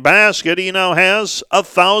 3-point basket. He now has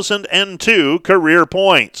 1,002 career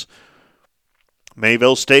points.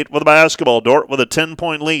 Mayville State with the basketball. Dordt with a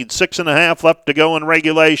 10-point lead. 6.5 left to go in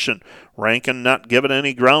regulation. Rankin not giving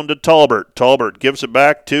any ground to Talbert. Talbert gives it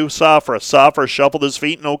back to Safra. Safra shuffled his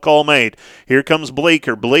feet. No call made. Here comes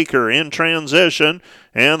Bleeker. Bleeker in transition.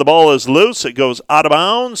 And the ball is loose. It goes out of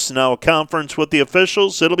bounds. Now a conference with the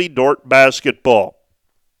officials. It'll be Dordt basketball.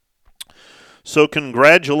 So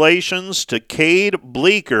congratulations to Cade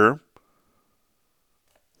Bleeker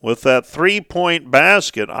with that 3-point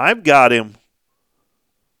basket. I've got him.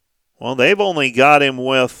 Well, they've only got him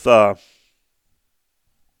with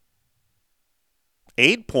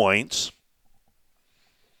 8 points.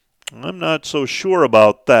 I'm not so sure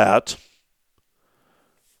about that.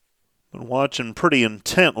 Been watching pretty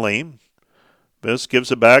intently. Viss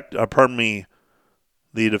gives it back. The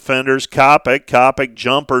defenders. Kopic. Kopic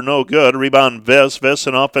jumper, no good. Rebound Viss. Viss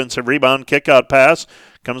an offensive rebound. Kick-out pass.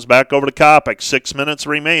 Comes back over to Kopic. 6 minutes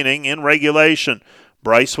remaining in regulation.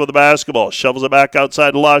 Bryce with the basketball. Shovels it back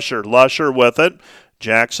outside Lusher. Lusher with it.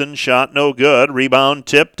 Jackson shot no good. Rebound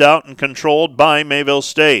tipped out and controlled by Mayville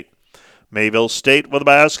State. Mayville State with the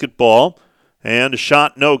basketball. And a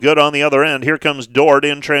shot no good on the other end. Here comes Dordt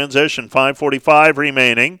in transition. 5:45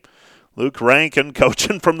 remaining. Luke Rankin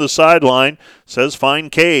coaching from the sideline. Says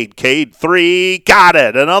find Cade. Cade 3. Got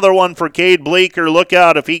it. Another one for Cade Bleeker. Look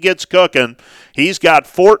out if he gets cooking. He's got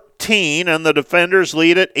 14, and the defenders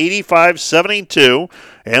lead it 85-72.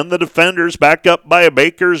 And the defenders back up by a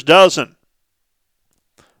baker's dozen.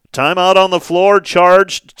 Timeout on the floor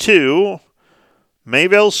charged to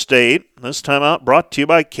Mayville State. This timeout brought to you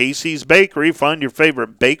by Casey's Bakery. Find your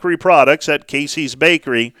favorite bakery products at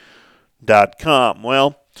caseysbakery.com.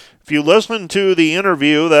 Well, if you listen to the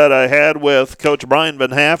interview that I had with Coach Brian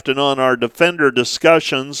Van Haften on our Defender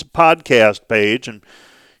Discussions podcast page, and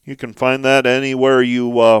you can find that anywhere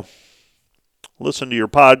you listen to your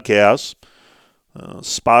podcasts,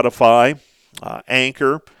 Spotify,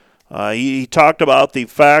 Anchor. He talked about the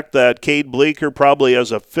fact that Cade Bleeker probably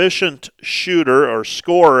as efficient shooter or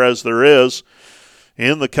scorer as there is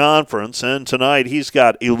in the conference, and tonight he's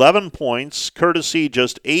got 11 points, courtesy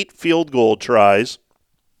just 8 field goal tries.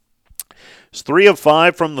 He's 3 of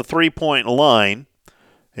 5 from the three-point line,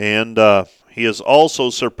 and he has also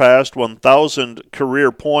surpassed 1,000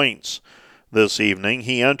 career points this evening.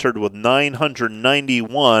 He entered with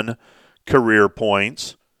 991 career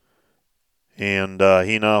points, and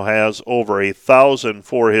he now has over 1,000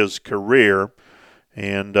 for his career,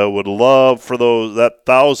 and would love for that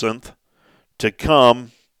 1,000th to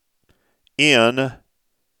come in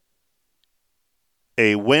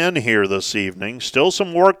a win here this evening. Still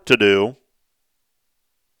some work to do.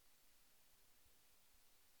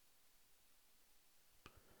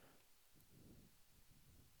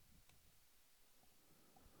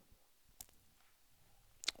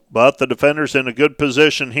 But the defenders in a good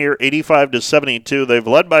position here, 85-72. They've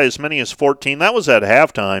led by as many as 14. That was at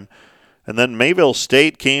halftime. And then Mayville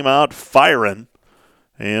State came out firing,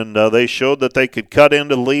 and they showed that they could cut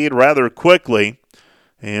into the lead rather quickly.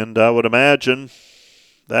 And I would imagine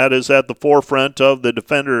that is at the forefront of the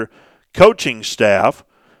defender coaching staff,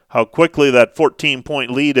 how quickly that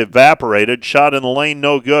 14-point lead evaporated. Shot in the lane,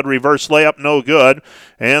 no good. Reverse layup, no good.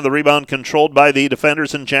 And the rebound controlled by the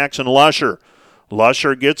defenders in Jackson Lusher.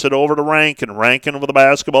 Lusher gets it over to Rankin. Rankin with the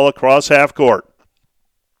basketball across half court.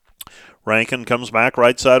 Rankin comes back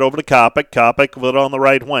right side over to Kopic. Kopic with it on the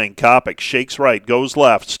right wing. Kopic shakes right, goes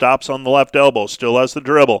left, stops on the left elbow, still has the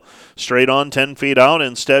dribble. Straight on 10 feet out,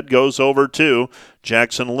 instead goes over to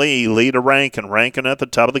Jackson Lee. Lee to Rankin. Rankin at the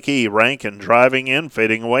top of the key. Rankin driving in,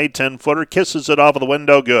 fading away, 10-footer, kisses it off of the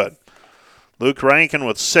window, good. Luke Rankin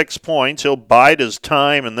with 6 points. He'll bide his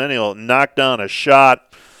time, and then he'll knock down a shot.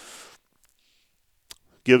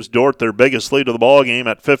 Gives Dordt their biggest lead of the ball game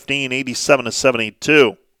at 15,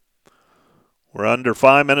 87-72. We're under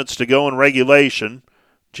 5 minutes to go in regulation.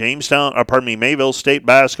 Mayville State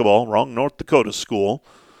basketball, wrong North Dakota school.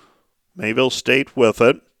 Mayville State with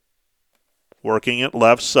it. Working it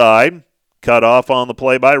left side. Cut off on the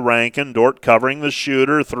play by Rankin. Dordt covering the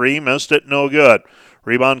shooter. 3, missed it, no good.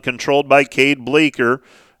 Rebound controlled by Cade Bleeker.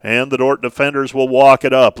 And the Dordt defenders will walk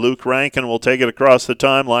it up. Luke Rankin will take it across the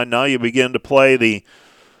timeline. Now you begin to play the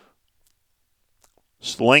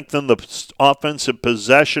lengthen the offensive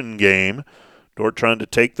possession game. Dordt trying to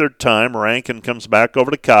take their time. Rankin comes back over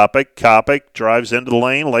to Kopic. Kopic drives into the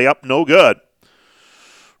lane. Layup, no good.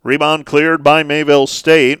 Rebound cleared by Mayville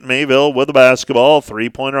State. Mayville with the basketball.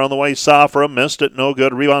 3-pointer on the way. Safra missed it, no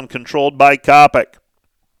good. Rebound controlled by Kopic.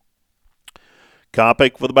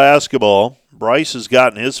 Kopic with the basketball. Bryce has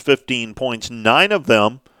gotten his 15 points, 9 of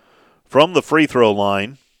them from the free throw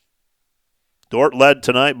line. Dordt led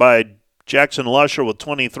tonight by Jackson Lusher with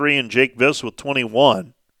 23 and Jake Viss with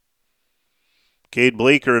 21. Cade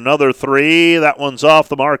Bleeker, another three. That one's off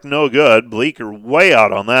the mark, no good. Bleeker way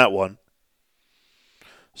out on that one.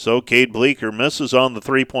 So Cade Bleeker misses on the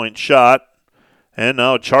three-point shot. And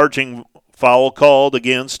now a charging foul called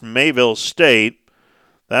against Mayville State.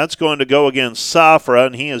 That's going to go against Safra,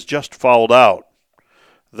 and he has just fouled out.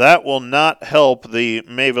 That will not help the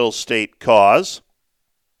Mayville State cause.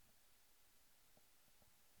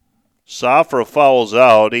 Safra fouls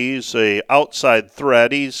out. He's an outside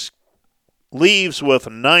threat. He leaves with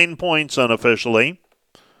 9 points unofficially.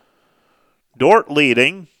 Dordt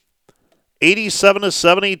leading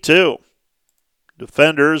 87-72.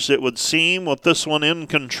 Defenders, it would seem, with this one in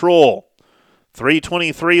control.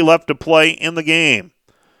 3:23 left to play in the game.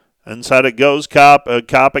 Inside it goes.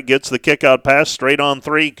 Kopic gets the kick-out pass straight on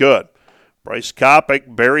three. Good. Bryce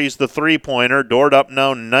Kopic buries the three-pointer. Dordt up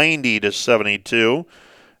now 90-72.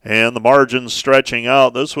 And the margin's stretching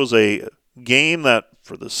out. This was a game that,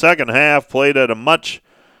 for the second half, played at a much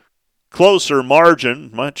closer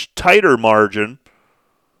margin, much tighter margin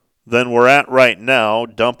than we're at right now.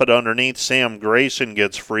 Dump it underneath. Sam Grayson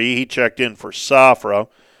gets free. He checked in for Safra.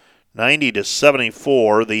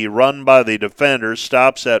 90-74. The run by the defenders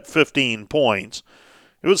stops at 15 points.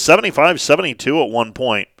 It was 75-72 at one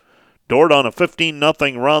point. Dordt on a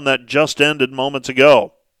 15-0 run that just ended moments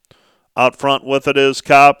ago. Out front with it is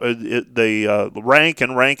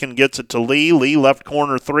Rankin. Rankin gets it to Lee. Lee left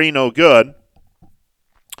corner three, no good.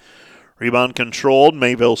 Rebound controlled.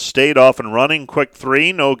 Mayville State off and running. Quick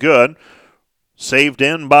three, no good. Saved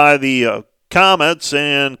in by the Comets,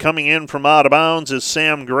 and coming in from out of bounds is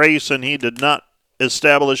Sam Grayson. He did not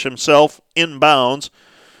establish himself in bounds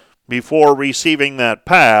before receiving that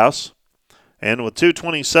pass. And with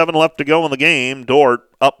 2:27 left to go in the game, Dordt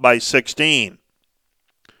up by 16.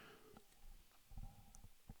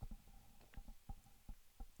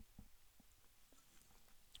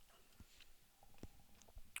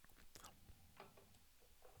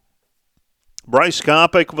 Bryce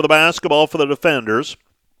Kopic with the basketball for the defenders.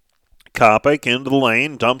 Kopic into the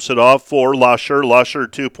lane, dumps it off for Lusher. Lusher,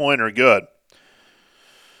 two-pointer, good.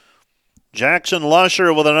 Jackson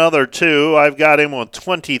Lusher with another two. I've got him with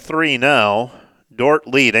 23 now. Dordt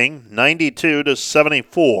leading,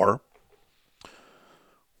 92-74.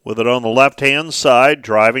 With it on the left-hand side,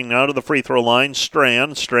 driving now to the free throw line,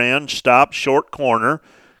 Strand. Strand stops, short corner,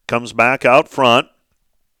 comes back out front.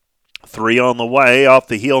 Three on the way, off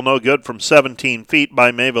the heel, no good from 17 feet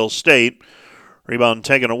by Mayville State. Rebound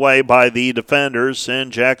taken away by the defenders,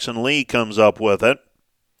 and Jackson Lee comes up with it.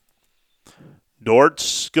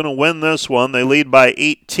 Dordt's going to win this one. They lead by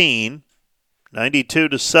 18,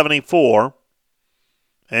 92-74.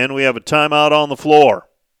 And we have a timeout on the floor.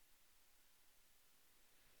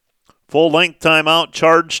 Full-length timeout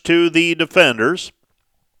charged to the defenders.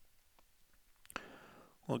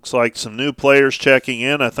 Looks like some new players checking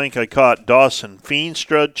in. I think I caught Dawson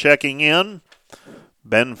Feenstra checking in.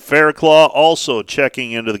 Ben Fairclaw also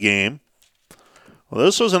checking into the game. Well,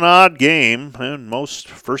 this was an odd game, and most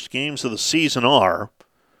first games of the season are.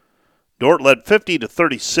 Dordt led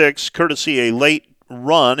 50-36, courtesy a late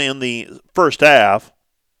run in the first half.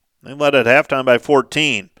 They led at halftime by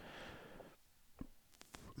 14.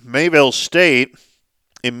 Mayville State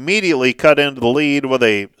immediately cut into the lead with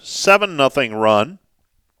a 7-0 run.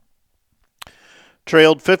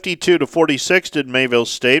 Trailed 52-46 did Mayville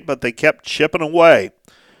State, but they kept chipping away.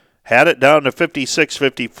 Had it down to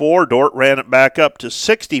 56-54. Dordt ran it back up to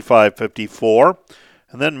 65-54.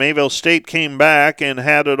 And then Mayville State came back and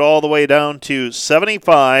had it all the way down to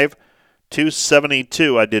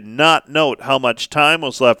 75-72. I did not note how much time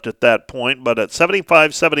was left at that point, but at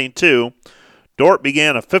 75-72, Dordt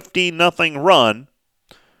began a 15-0 run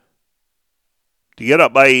to get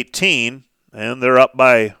up by 18, and they're up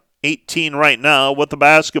by 18 right now with the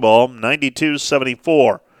basketball,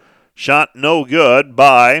 92-74. Shot no good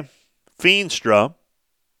by Feenstra.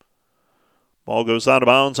 Ball goes out of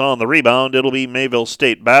bounds on the rebound. It'll be Mayville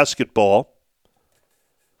State basketball.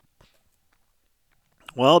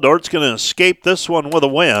 Well, Dordt's going to escape this one with a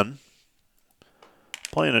win.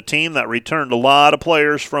 Playing a team that returned a lot of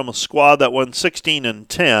players from a squad that won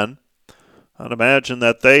 16-10. I'd imagine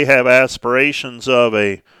that they have aspirations of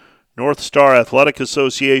a North Star Athletic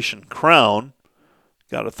Association crown.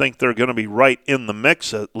 Got to think they're going to be right in the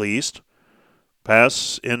mix at least.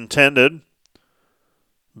 Pass intended.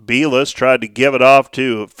 Belis tried to give it off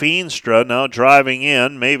to Feenstra. Now driving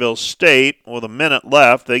in. Mayville State with a minute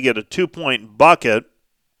left. They get a 2-point bucket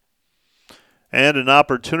and an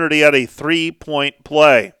opportunity at a 3-point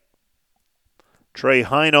play. Trey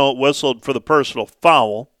Hino whistled for the personal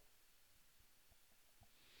foul.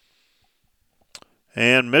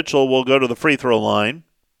 And Mitchell will go to the free throw line.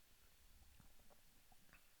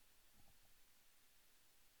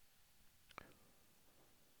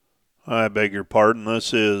 I beg your pardon.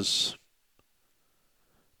 This is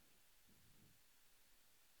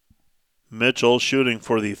Mitchell shooting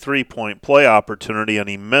for the three-point play opportunity, and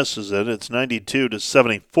he misses it. It's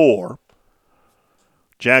 92-74.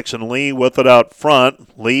 Jackson Lee with it out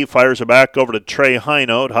front. Lee fires it back over to Trey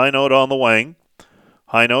Highnote. Highnote on the wing.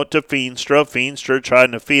 Highnote to Feenstra. Feenstra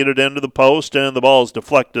trying to feed it into the post, and the ball is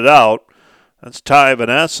deflected out. That's Ty Van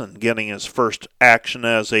Essen getting his first action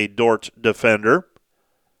as a Dordt defender.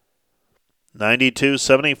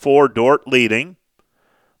 92-74, Dordt leading.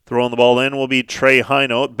 Throwing the ball in will be Trey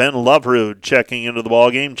Highnote. Ben Loverud checking into the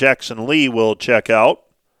ballgame. Jackson Lee will check out.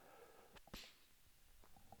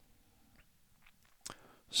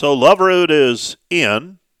 So Loverud is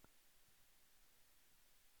in.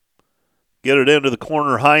 Get it into the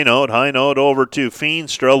corner, Highnote. Highnote over to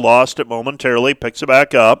Feenstra. Lost it momentarily. Picks it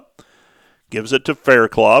back up. Gives it to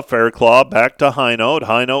Fairclough. Fairclough back to Highnote.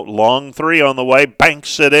 Highnote long three on the way.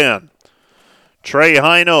 Banks it in. Trey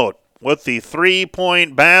Highnote with the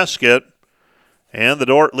three-point basket. And the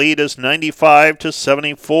Dordt lead is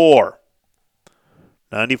 95-74.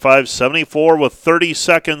 95-74 with 30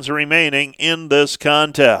 seconds remaining in this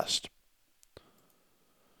contest.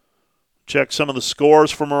 Check some of the scores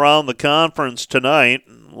from around the conference tonight.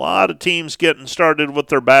 A lot of teams getting started with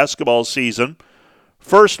their basketball season.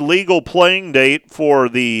 First legal playing date for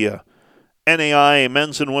the NAI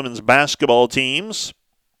men's and women's basketball teams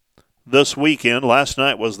this weekend. Last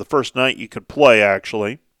night was the first night you could play,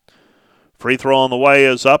 actually. Free throw on the way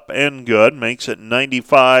is up and good. Makes it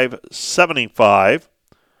 95-75.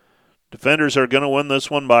 Defenders are going to win this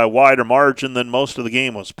one by a wider margin than most of the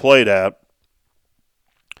game was played at.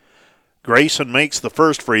 Grayson makes the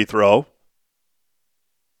first free throw.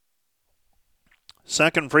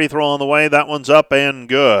 Second free throw on the way. That one's up and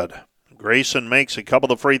good. Grayson makes a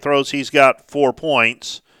couple of free throws. He's got 4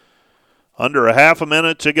 points. Under a half a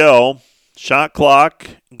minute to go. Shot clock,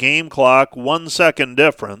 game clock, 1 second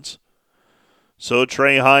difference. So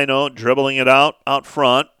Trey Highnote dribbling it out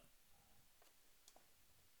front.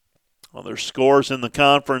 Other scores in the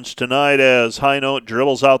conference tonight as Highnote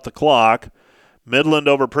dribbles out the clock. Midland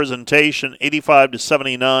over Presentation,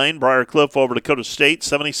 85-79. Briarcliff over Dakota State,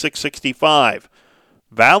 76-65.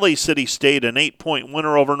 Valley City State, an 8-point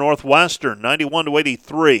winner over Northwestern,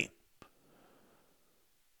 91-83.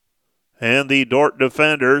 And the Dordt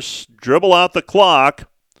defenders dribble out the clock,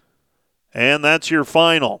 and that's your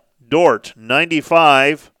final. Dordt,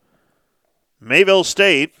 95. Mayville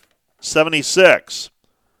State, 76.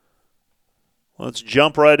 Let's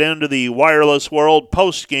jump right into the Wireless World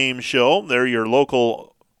post-game show. They're your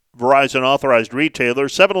local Verizon authorized retailer.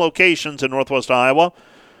 7 locations in Northwest Iowa.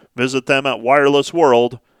 Visit them at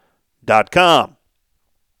wirelessworld.com.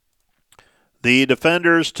 The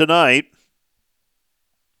defenders tonight,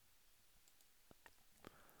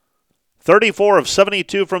 34 of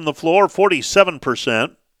 72 from the floor,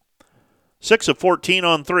 47%. 6 of 14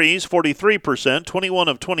 on threes, 43%. 21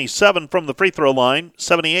 of 27 from the free throw line,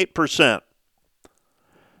 78%.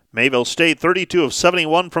 Mayville State, 32 of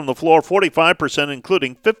 71 from the floor, 45%,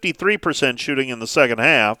 including 53% shooting in the second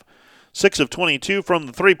half. 6 of 22 from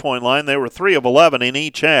the three-point line. They were 3 of 11 in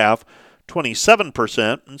each half,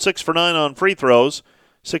 27%, and 6 for 9 on free throws,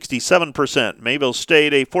 67%. Mayville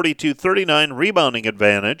State, a 42-39 rebounding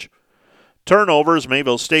advantage. Turnovers,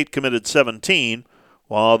 Mayville State committed 17,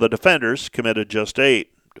 while the defenders committed just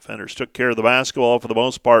 8. Defenders took care of the basketball for the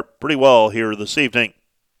most part pretty well here this evening.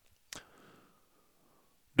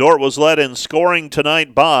 Dordt was led in scoring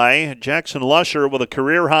tonight by Jackson Lusher with a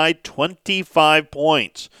career-high 25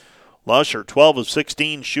 points. Lusher, 12 of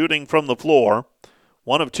 16 shooting from the floor,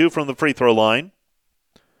 1 of 2 from the free throw line.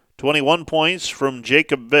 21 points from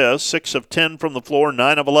Jacob Viss, 6 of 10 from the floor,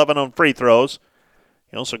 9 of 11 on free throws.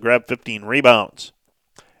 He also grabbed 15 rebounds.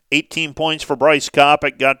 18 points for Bryce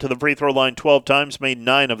Kopic, got to the free throw line 12 times, made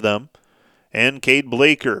 9 of them. And Cade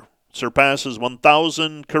Bleeker surpasses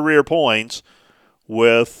 1,000 career points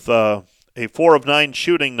with a 4 of 9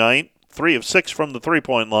 shooting night, 3 of 6 from the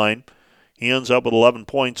three-point line. He ends up with 11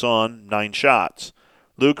 points on 9 shots.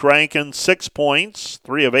 Luke Rankin, 6 points,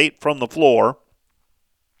 3 of 8 from the floor.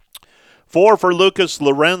 4 for Lucas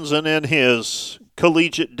Lorenzen in his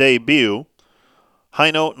collegiate debut.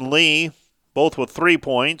 Highnote and Lee, both with 3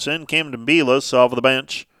 points, and Camden Belis off the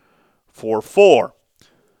bench for 4.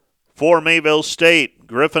 For Mayville State,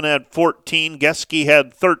 Griffin had 14, Geske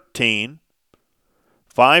had 13.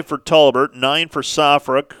 5 for Tolbert, 9 for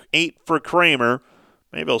Sofrick, 8 for Kramer.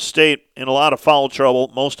 Mayville State in a lot of foul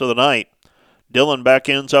trouble most of the night. Dillenbeck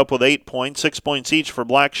ends up with 8 points, 6 points each for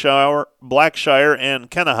Blackshire and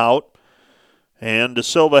Kennehout. And De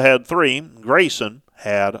Silva had 3. Grayson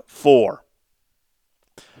had 4.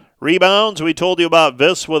 Rebounds, we told you about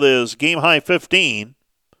Viss with his game-high 15.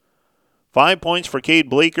 5 points for Cade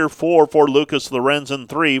Bleeker, 4 for Lucas Lorenzen,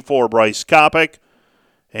 3 for Bryce Kopic,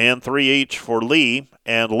 and 3 each for Lee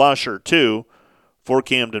and Lusher, 2 for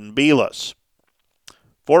Camden Belis.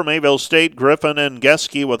 For Mayville State, Griffin and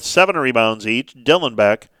Geske with 7 rebounds each.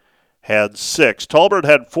 Dillenbeck had 6. Talbert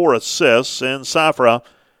had 4 assists, and Safra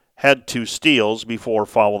had 2 steals before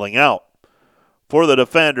fouling out. For the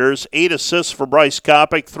defenders, 8 assists for Bryce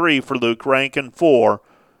Kopic, 3 for Luke Rankin, 4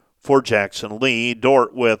 for Jackson Lee.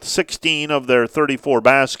 Dordt with 16 of their 34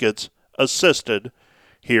 baskets assisted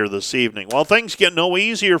here this evening. Well, things get no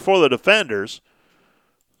easier for the defenders.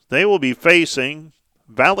 They will be facing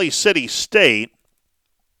Valley City State.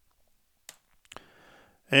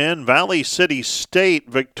 And Valley City State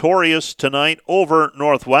victorious tonight over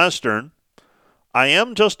Northwestern. I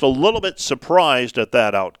am just a little bit surprised at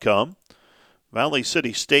that outcome. Valley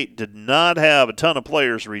City State did not have a ton of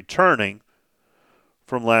players returning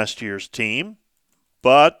from last year's team,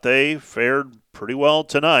 but they fared pretty well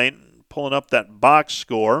tonight, pulling up that box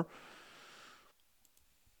score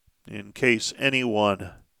in case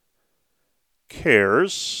anyone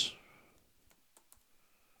cares.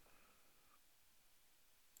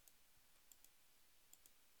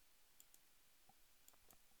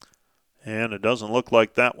 And it doesn't look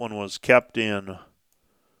like that one was kept in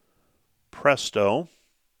Presto.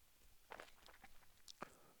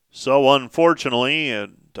 So unfortunately,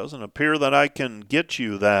 it doesn't appear that I can get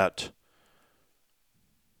you that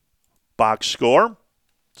box score.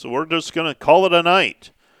 So we're just going to call it a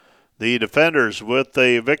night. The defenders with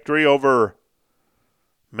a victory over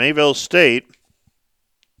Mayville State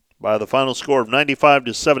by the final score of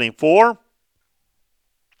 95-74.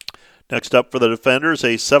 Next up for the defenders,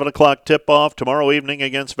 a 7 o'clock tip-off tomorrow evening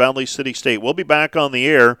against Valley City State. We'll be back on the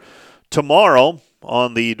air tomorrow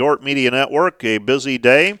on the Dordt Media Network, a busy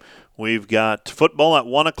day. We've got football at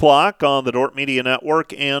 1 o'clock on the Dordt Media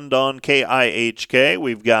Network and on KIHK.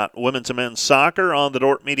 We've got women's and men's soccer on the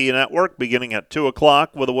Dordt Media Network beginning at 2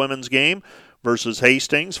 o'clock with a women's game versus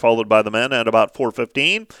Hastings, followed by the men at about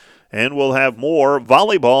 4:15. And we'll have more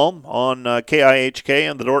volleyball on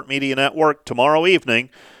KIHK and the Dordt Media Network tomorrow evening.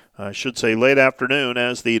 I should say late afternoon,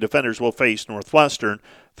 as the defenders will face Northwestern.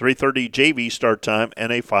 3:30 JV start time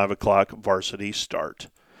and a 5 o'clock varsity start.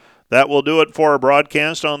 That will do it for our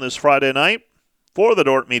broadcast on this Friday night. For the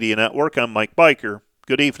Dordt Media Network, I'm Mike Biker.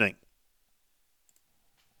 Good evening.